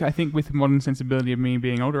think with modern sensibility of me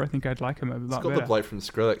being older, I think I'd like them a It's lot got better. the bloke from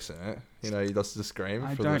Skrillex in it. You know, he does the scream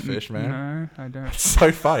I for don't the fish man. No, I don't. It's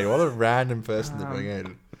so funny. What a random person to bring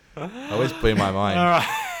in. Always blew my mind. All right.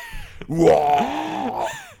 Whoa!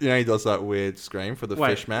 You know, he does that weird scream for the Wait,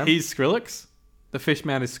 fish man. he's Skrillex? The fish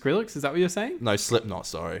man is Skrillex? Is that what you're saying? No, Slipknot.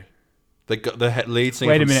 Sorry, the lead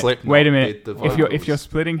singer Wait a from minute. Slipknot. Wait a minute. did the If you're vocals.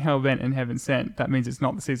 splitting Hellbent and Heaven Sent, that means it's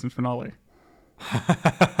not the season finale.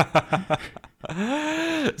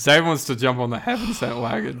 Zave wants to jump on the heaven sent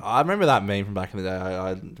wagon. I remember that meme from back in the day.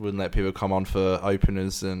 I wouldn't let people come on for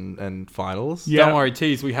openers and finals. Yeah. Don't worry,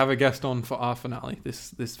 tease. We have a guest on for our finale.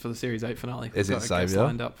 This for the Series 8 finale. Is We've it got a guest Xavier?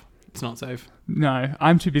 lined up. It's not Zave. No,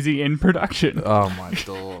 I'm too busy in production. Oh my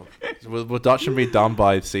god. Will Dutchman be done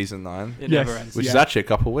by season 9? It Yes. never ends. Which is Yeah. actually a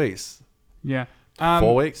couple of weeks. Yeah.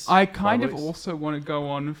 4 weeks? I kind 5 of weeks? also want to go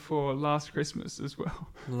on for Last Christmas as well.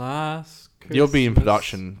 Last Christmas. You'll be in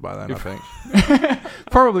production by then, I think.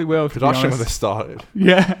 Probably will. To Production be when they honest. started.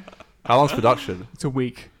 Yeah. How long's production? It's a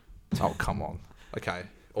week. Oh, come on. Okay.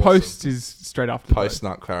 Awesome. Post is straight after. Post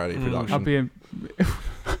Nut Clarity production. I'll be in.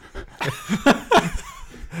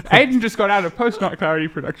 Aiden just got out of post nut clarity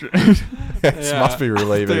production. It Yeah. must be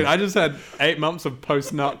relieving. Dude, I just had 8 months of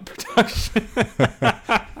post nut production.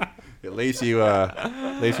 It leaves you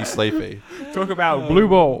sleepy. Talk about blue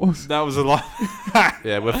balls. That was a lot.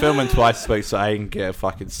 Yeah, we're filming twice this week so I can get a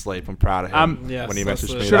fucking sleep. I'm proud of him. Yes, when he that's messaged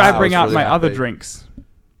the- me Should that, I bring was out really my other happy. drinks?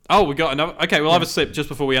 Oh, we got another. Okay, we'll have a sip just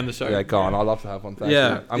before we end the show. Yeah, go on. I'd love to have one. Thank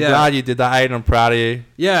Yeah, you. I'm yeah. glad you did that, Aiden. I'm proud of you.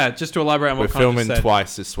 Yeah, just to elaborate on We're what Connor filming just said.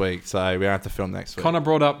 twice this week, so we don't have to film next week. Connor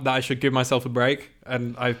brought up that I should give myself a break,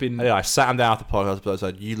 and I've been. Yeah, I sat him down after the podcast episode. I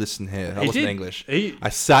said, "You listen here." That He wasn't did. English. He I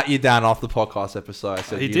sat you down after the podcast episode. I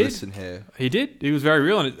said, He "You did. listen here." He did. He was very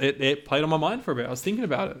real, and it played on my mind for a bit. I was thinking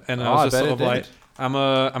about it, and I Oh, I was just bet sort it of like, did. I'm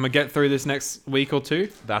gonna get through this next week or two,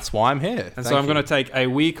 That's why I'm here. and so I'm gonna take a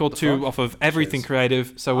week or two fuck? off of everything Cheers.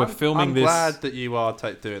 creative. So we're filming I'm this. glad that you are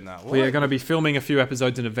doing that. We are What? going to be filming a few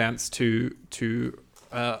episodes in advance to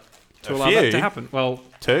allow few? that to happen. Well,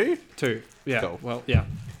 2? 2. Yeah. Cool. Well, yeah.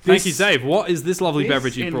 Thank you, This- Dave. What is this lovely This,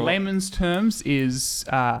 beverage you in brought? layman's terms, is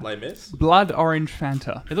Les Mis? blood orange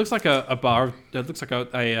Fanta. It looks like a bar. It looks like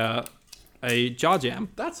a jar jam.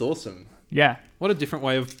 That's awesome. Yeah. What a different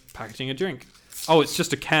way of packaging a drink. Oh, it's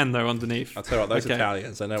just a can though underneath. I'll tell you what, those Okay.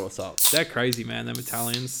 Italians, they know what's up. They're crazy, man. Them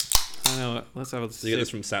Italians. I know it. Let's have a So you get this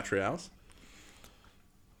sip. from Satrials?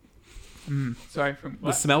 Sorry. From The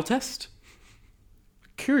what? smell test.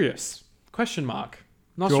 Curious. Question mark.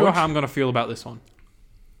 Not George? sure how I'm going to feel about this one.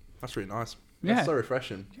 That's really nice. Yeah. That's so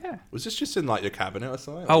refreshing. Yeah. Was this just in like your cabinet or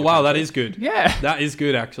something? Oh Like, your wow, that pantry? is good. Yeah. That is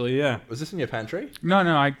good actually. Yeah. Was this in your pantry? No.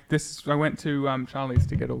 I went to Charlie's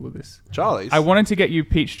to get all of this. Charlie's? I wanted to get you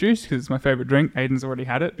peach juice because it's my favorite drink. Aiden's already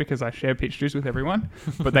had it because I share peach juice with everyone,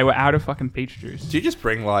 but they were out of fucking peach juice. Do you just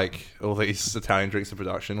bring like all these Italian drinks to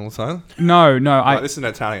production all the time? No. Like, this is an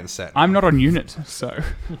Italian set. I'm not on unit, so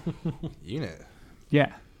Unit.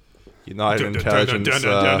 yeah. United Intelligence.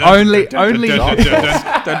 Only. That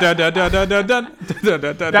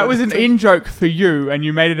That was an in joke for you, and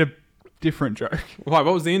you made it a different joke. Why?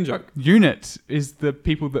 What was the in joke? Unit is the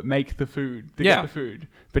people that make the food. That Yeah. get the food,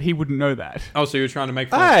 but he wouldn't know that. Oh, so you were trying to make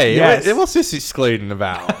fun. Hey, Yes. what's this excluding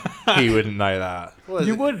about? He wouldn't know that. What is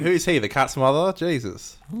You it? wouldn't. Who's he? The cat's mother?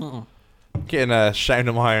 Jesus. Oh. Getting ashamed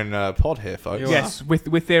of my own pod here, folks. You Yes,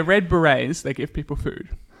 with their red berets, they give people food.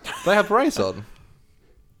 They have berets on.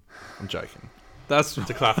 I'm joking. That's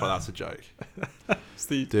To clarify, that's a joke.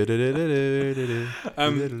 the.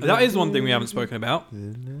 That is one thing we haven't spoken about,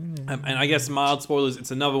 and I guess mild spoilers.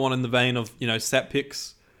 It's another one in the vein of set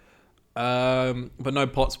picks, but no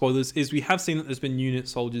plot spoilers. Is we have seen that there's been unit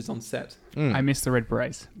soldiers on set. I miss the red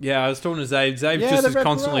berets. Yeah, I was talking to Zave. Zave Yeah, just the is red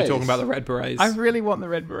constantly berets. talking about the red berets. I really want the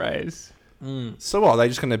red berets. So what? Are they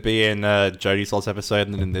just going to be in Jodie's last episode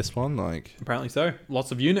and then in this one? Like, Apparently so.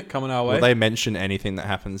 Lots of unit coming our way. will they mention anything that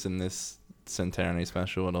happens in this Centenary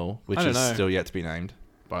special at all? Which I don't is know. still yet to be named,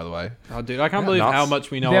 by the way. Oh, dude, I can't Yeah, believe nuts. how much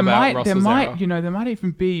we know there about might, Russell there might, Zara. there might even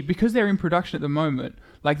be because they're in production at the moment.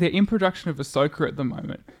 Like they're in production of Ahsoka at the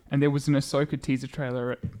moment, and there was an Ahsoka teaser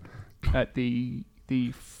trailer at the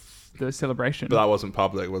celebration. But that wasn't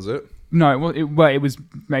public, was it? No, it was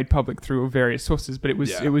made public through various sources, but it was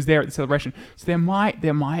Yeah. it was there at the celebration. So there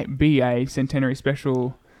might be a centenary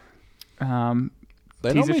special. They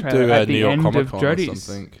Teaser normally trailer do at a the New York end Comic of Con or Jodie's.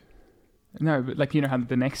 something. No, but like how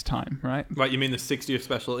the next time, right? Right, you mean the 60th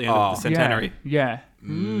special at the end of the Oh. centenary? Yeah.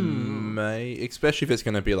 May, especially if it's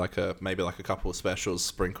going to be maybe a couple of specials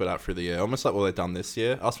sprinkled out through the year, almost like what they've done this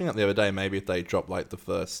year. I was thinking that the other day, maybe if they drop like the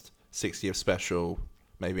first 60th special,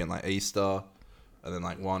 maybe in like Easter, and then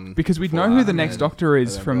like one Because we'd before know who that, the and next then- Doctor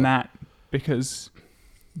is and then from what? that because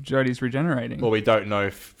Jodie's regenerating. Well, we don't know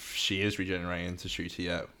if she is regenerating to Shooty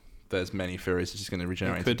yet. There's many theories that she's going to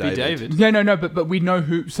regenerate It could to be David. No, but we know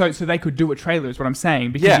who. So they could do a trailer, is what I'm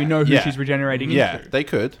saying, because Yeah, we know who yeah. she's regenerating Yeah, into. they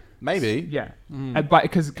could. Maybe. Yeah, Mm. but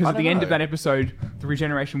because I at the don't end know. of that episode, the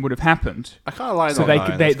regeneration would have happened, I kind of like so not they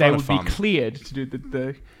knowing. could they It's kinda would fun. be cleared to do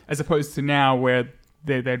the as opposed to now where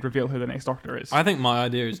they'd reveal who the next Doctor is. I think my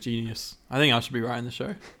idea is genius. I think I should be writing the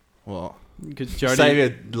show. What? Because Save Jodie.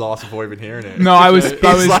 it last before even hearing it. No, I was He's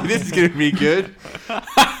like, this is gonna be good.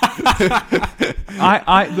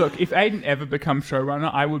 I look, if Aiden ever becomes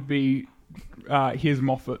showrunner, I would be his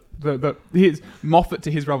Moffat, his Moffat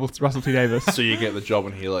to his Russell T Davis. So you get the job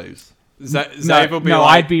when he leaves. Zave will be no,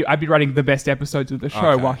 like, I'd be writing the best episodes of the show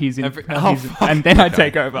Okay. while he's in, fuck. and then I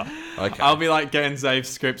take over. Okay. I'll be like getting Zave's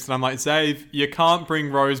scripts, and I'm like, Zave, you can't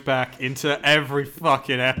bring Rose back into every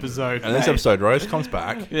fucking episode. And this mate." episode, Rose comes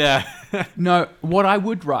back. Yeah. No, what I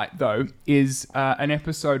would write though is an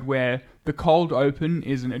episode where the cold open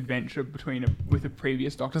is an adventure with a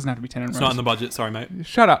previous Doctor. Doesn't have to be Tennant It's Rose. not in the budget, sorry, mate.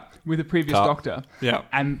 Shut up. With a previous Cut. Doctor, Yeah.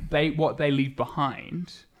 and what they leave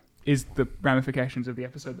behind is the ramifications of the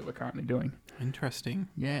episode that we're currently doing. Interesting.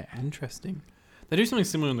 Yeah, Interesting. They do something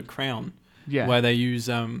similar in The Crown, yeah. where they use,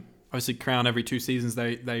 obviously, Crown every 2 seasons,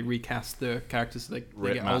 they recast the characters so they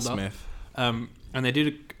get Matt older. Smith. And they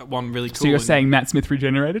did one really cool. So you're and saying Matt Smith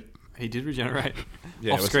regenerated? he did regenerate.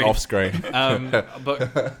 Yeah, Off it was screen. off screen.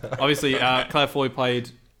 But obviously, Claire Foy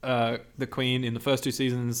played the Queen in the first 2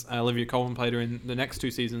 seasons. Olivia Colman played her in the next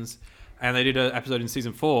 2 seasons. And they did an episode in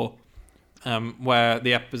season 4 where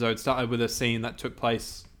the episode started with a scene that took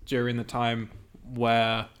place during the time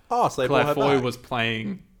where Oh, so they Claire brought her Foy back. was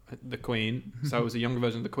playing the Queen. So it was a younger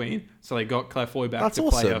version of the Queen. So they got Claire Foy back That's to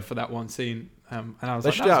play awesome. her for that one scene. And I was They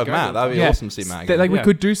like, should that's have good. Matt. That'd be Yeah. awesome to see Matt That, again. like we Yeah.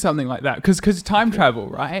 could do something like that because time travel,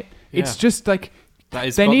 right? It's Yeah. just like That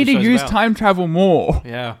is they what need the to show's use about. time travel more.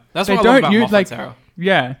 Yeah. That's They what I love don't about use Moffat's like era.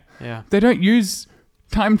 yeah, Yeah. they don't use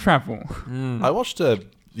time travel. Mm. I watched a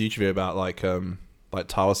YouTube video about like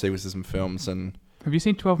title sequences in films, and Have you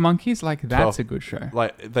seen 12 Monkeys? Like that's 12 a good show.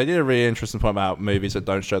 like they did a really interesting point about movies that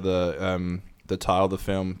don't show the title of the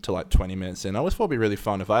film till like 20 minutes in. I always thought it'd be really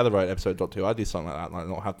fun if I ever wrote episode Doctor Who, I'd do something like that, like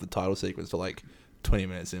not have the title sequence till like 20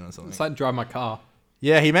 minutes in or something. It's like Drive My Car.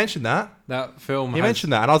 Yeah, he mentioned that. That film. He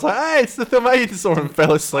mentioned that, and I was like, "Hey, it's the film I saw and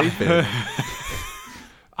fell asleep in."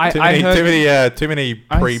 Too many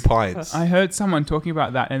pre-pints. I heard someone talking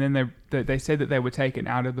about that, and then they said that they were taken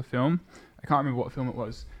out of the film. I can't remember what film it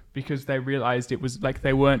was because they realized it was like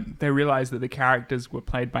they realized that the characters were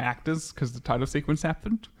played by actors because the title sequence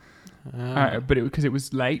happened. But because it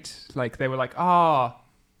was late, like they were like, I'm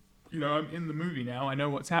in the movie now. I know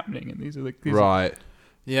what's happening, and these are Right.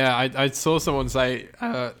 Yeah, I saw someone say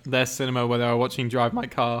their cinema where they were watching Drive My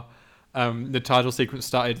Car. The title sequence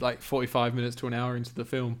started like 45 minutes to an hour into the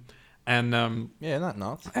film, and Yeah, isn't that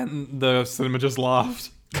nuts? and the cinema just laughed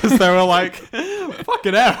because they were like,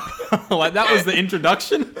 "Fucking hell!" Like that was the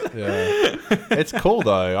introduction. Yeah, it's cool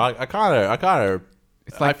though. I kind of.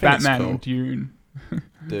 It's like I think it's Batman cool. and Dune.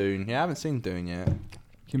 Dune. Yeah, I haven't seen Dune yet.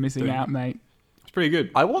 You're missing Dune. out, mate. It's pretty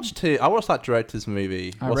good. I watched that director's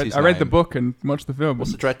movie. I What's his read the name? book and watched the film.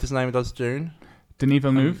 What's the director's name who does Dune? Denis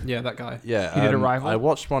Villeneuve, Yeah, that guy. Yeah, He did Arrival. I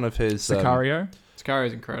watched one of his. Sicario. Sicario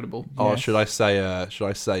is incredible. Oh, Yes. should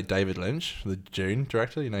I say David Lynch, the Dune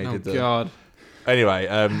director? You know, he Oh did the. God. Anyway,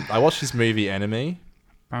 I watched his movie Enemy.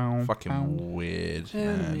 Bow, Fucking bow, weird,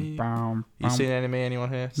 Enemy. man. bow, You bow. seen Enemy? Anyone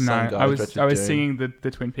here? No, Same guy I was directed Dune. singing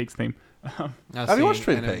the Twin Peaks theme. Have you watched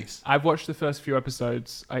Twin Peaks? I've watched the first few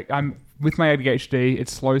episodes. I'm with my ADHD.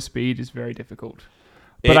 Its slow speed is very difficult.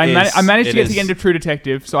 But I managed to get to the end of True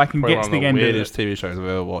Detective, so I can Probably get one to of the the end of it. weirdest TV shows I've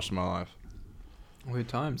ever watched in my life. Weird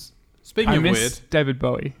times. Speaking I of miss weird, David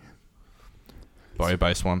Bowie.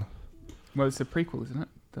 Bowie-based one. Well, it's a prequel, isn't it?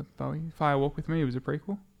 The Bowie Fire Walk with Me. It was a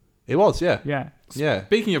prequel. It was, yeah, Yeah. yeah.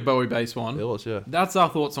 speaking of Bowie-based one, It was, yeah. that's our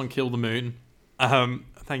thoughts on Kill the Moon.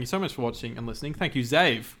 Thank you so much for watching and listening. Thank you,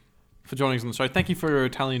 Zave, for joining us on the show. Thank you for your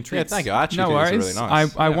Italian Yeah, treats. thank you. I actually No think worries. it's really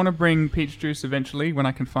nice. I Yeah. want to bring peach juice eventually when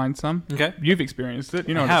I can find some. Okay. You've experienced it.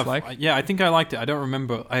 You know I what have. it's like. Yeah, I think I liked it. I don't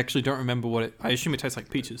remember. I actually don't remember what it. I assume it tastes like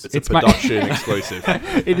peaches. It's It's a my- production exclusive.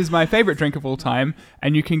 It is my favorite drink of all time,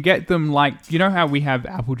 and you can get them like you know how we have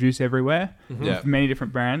apple juice everywhere, Yeah. of many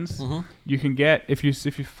different brands. Mhm. You can get if you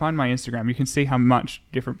find my Instagram, you can see how much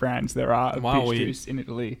different brands there are of Wow, peach we- juice in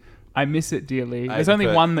Italy. I miss it dearly. I There's only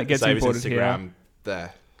put one that gets Xavier's imported here. Instagram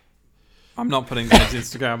there. I'm not putting Zave's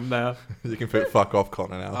Instagram there. You can put fuck off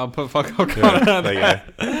Connor now. I'll put fuck off. Yeah, there you go.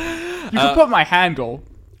 You can put my handle.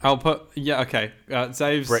 I'll put okay.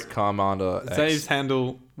 Zave's Brick Commander X. Zave's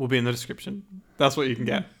handle will be in the description. That's what you can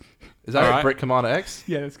get. Is that All right? right. Brick Commander X?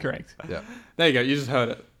 Yeah, that's correct. Yeah. There you go. You just heard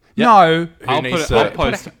it. Yep. No, Who I'll needs put it. to- I'll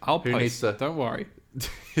post. I'll who post. needs to- Don't worry.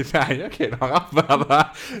 Man, you're getting hung up about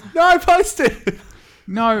that. No, post it.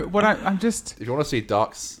 no. What I'm just If you want to see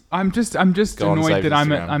ducks, Go on Zave's annoyed that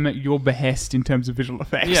Instagram. I'm at your behest in terms of visual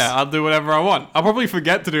effects. Yeah, I'll do whatever I want. I'll probably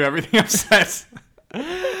forget to do everything I've said.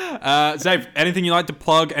 Zave, anything you like to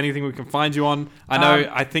plug? Anything we can find you on? I know.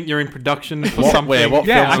 I think you're in production for What- something. where- what-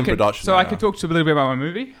 Yeah, films I in could, production so right I now? could talk to a little bit about my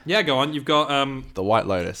movie. Yeah, go on. You've got The White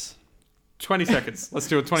Lotus. 20 seconds. Let's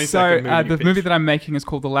do a 20 So second movie. the pitch. movie that I'm making is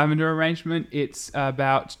called The Lavender Arrangement. It's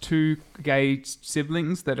about two gay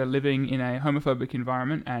siblings that are living in a homophobic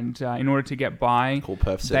environment, and in order to get by, Called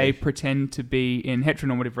Perth City. they pretend to be in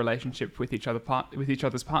heteronormative relationship with each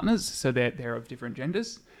other's partners. So they're of different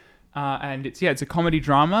genders. And it's a comedy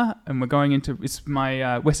drama, and we're going into it's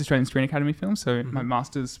my West Australian Screen Academy film, so my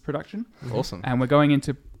master's production. Awesome. And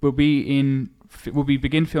we'll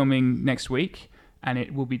begin filming next week, and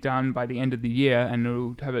it will be done by the end of the year, and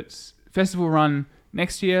it'll have its festival run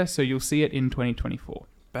next year, so you'll see it in 2024.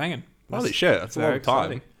 Banging. Holy shit, that's a very long time.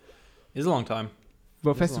 exciting. It's a long time.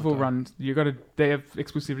 Well, It is a festival long time. runs, they have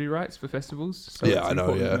exclusivity rights for festivals. So Yeah, it's I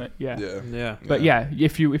know, important yeah. that- Yeah. But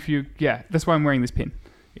if you that's why I'm wearing this pin.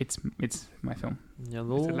 It's my film. Yeah,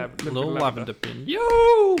 little lavender. lavender pin. Yo,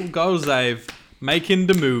 go Zave. Making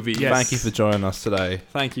the movie. Yes. Thank you for joining us today,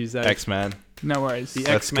 Thank you, Zave. X-Man. No worries. The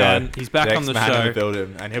Let's X-Man. go. He's back The on the X-Man in show. the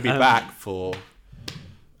building, and he'll be Um, back for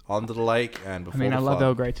Under the Lake and I Before mean, the I love Flood.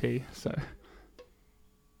 Earl Grey tea, so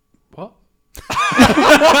What?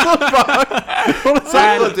 What's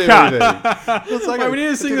that got to do cut. with it? What's that Wait, got we need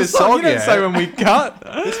to sing do the this song. You didn't yet? say when we cut.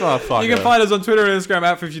 This motherfucker. You can find us on Twitter and Instagram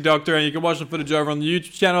at 50Doctor, and you can watch the footage over on the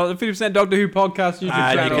YouTube channel, the 50% Doctor Who podcast YouTube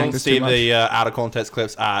And you channel. can That's see too the out of context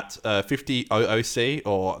clips at 50OOC,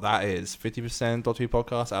 or that is 50% Doctor Who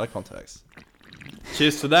podcast out of context.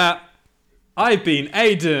 Cheers to that. I've been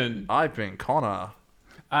Aiden. I've been Connor.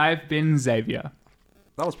 I've been Xavier.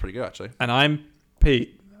 That was pretty good, actually. And I'm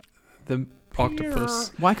Pete, the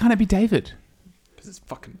octopus. Why can't it be David? Because it's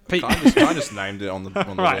fucking Pete. I just named it on the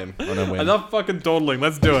Right. whim. On a whim. Enough fucking dawdling.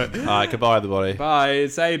 Let's do it. All right, goodbye, everybody. Bye.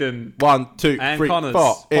 It's Aiden. 1, 2, And 3, Connor's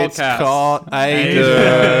 4. It's podcast.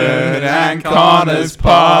 Aiden and Connor's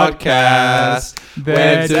podcast.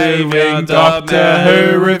 They're doing doing Doctor Doctor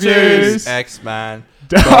Who Who reviews. X-Man.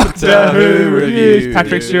 Doctor Who reviews.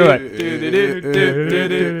 Patrick Stewart.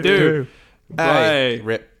 Do. Hey, Bye.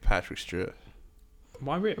 rip Patrick Stewart.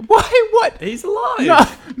 Why we? Why? What? He's alive. No,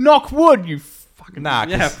 knock wood, you fucking. Nah,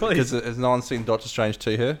 Yeah, please. because has no one seen Doctor Strange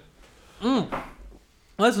 2 here?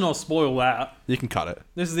 Let's not spoil that. You can cut it.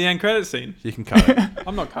 This is the end credit scene. You can cut it.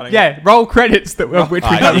 I'm not cutting it. Yeah, roll credits of which we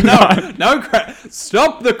Alright, haven't done. No credit.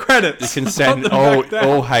 Stop the credits. You can Stop send them all back down.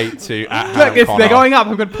 all hate to Look, if they're going up,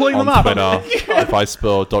 I'm going to pull them on up. Twitter if I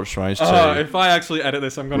spoil Doctor Strange 2, If I actually edit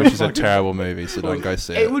this, I'm going to. which is a terrible movie, so don't go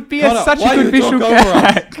see It it. would be Connor, such why a good you visual talk over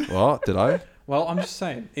us? gag. What? Did I? Well, I'm just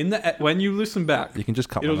saying. When you listen back, You can just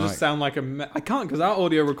cut it'll my just mic sound like a. I can't because our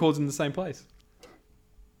audio records in the same place.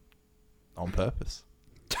 on purpose.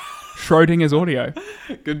 Schrodinger's audio.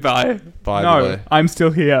 Goodbye. Bye, No, everybody. I'm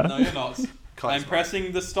still here. No, you're not. I'm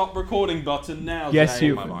pressing the stop recording button now. Yes, Zane.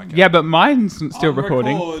 you. my mic Yeah, but mine's still On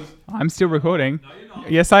recording. record. I'm still recording. No, you're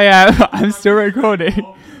not. Yes, I am. I'm still recording.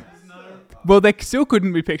 Well, they still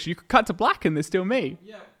couldn't be pictured. You could cut to black and there's still me.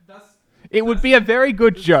 Yeah, that's. It would be a very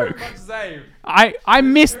good joke. Zave. I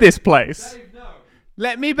miss this place. Zave, no.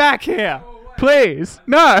 Let me back here. Please.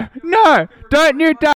 No, don't you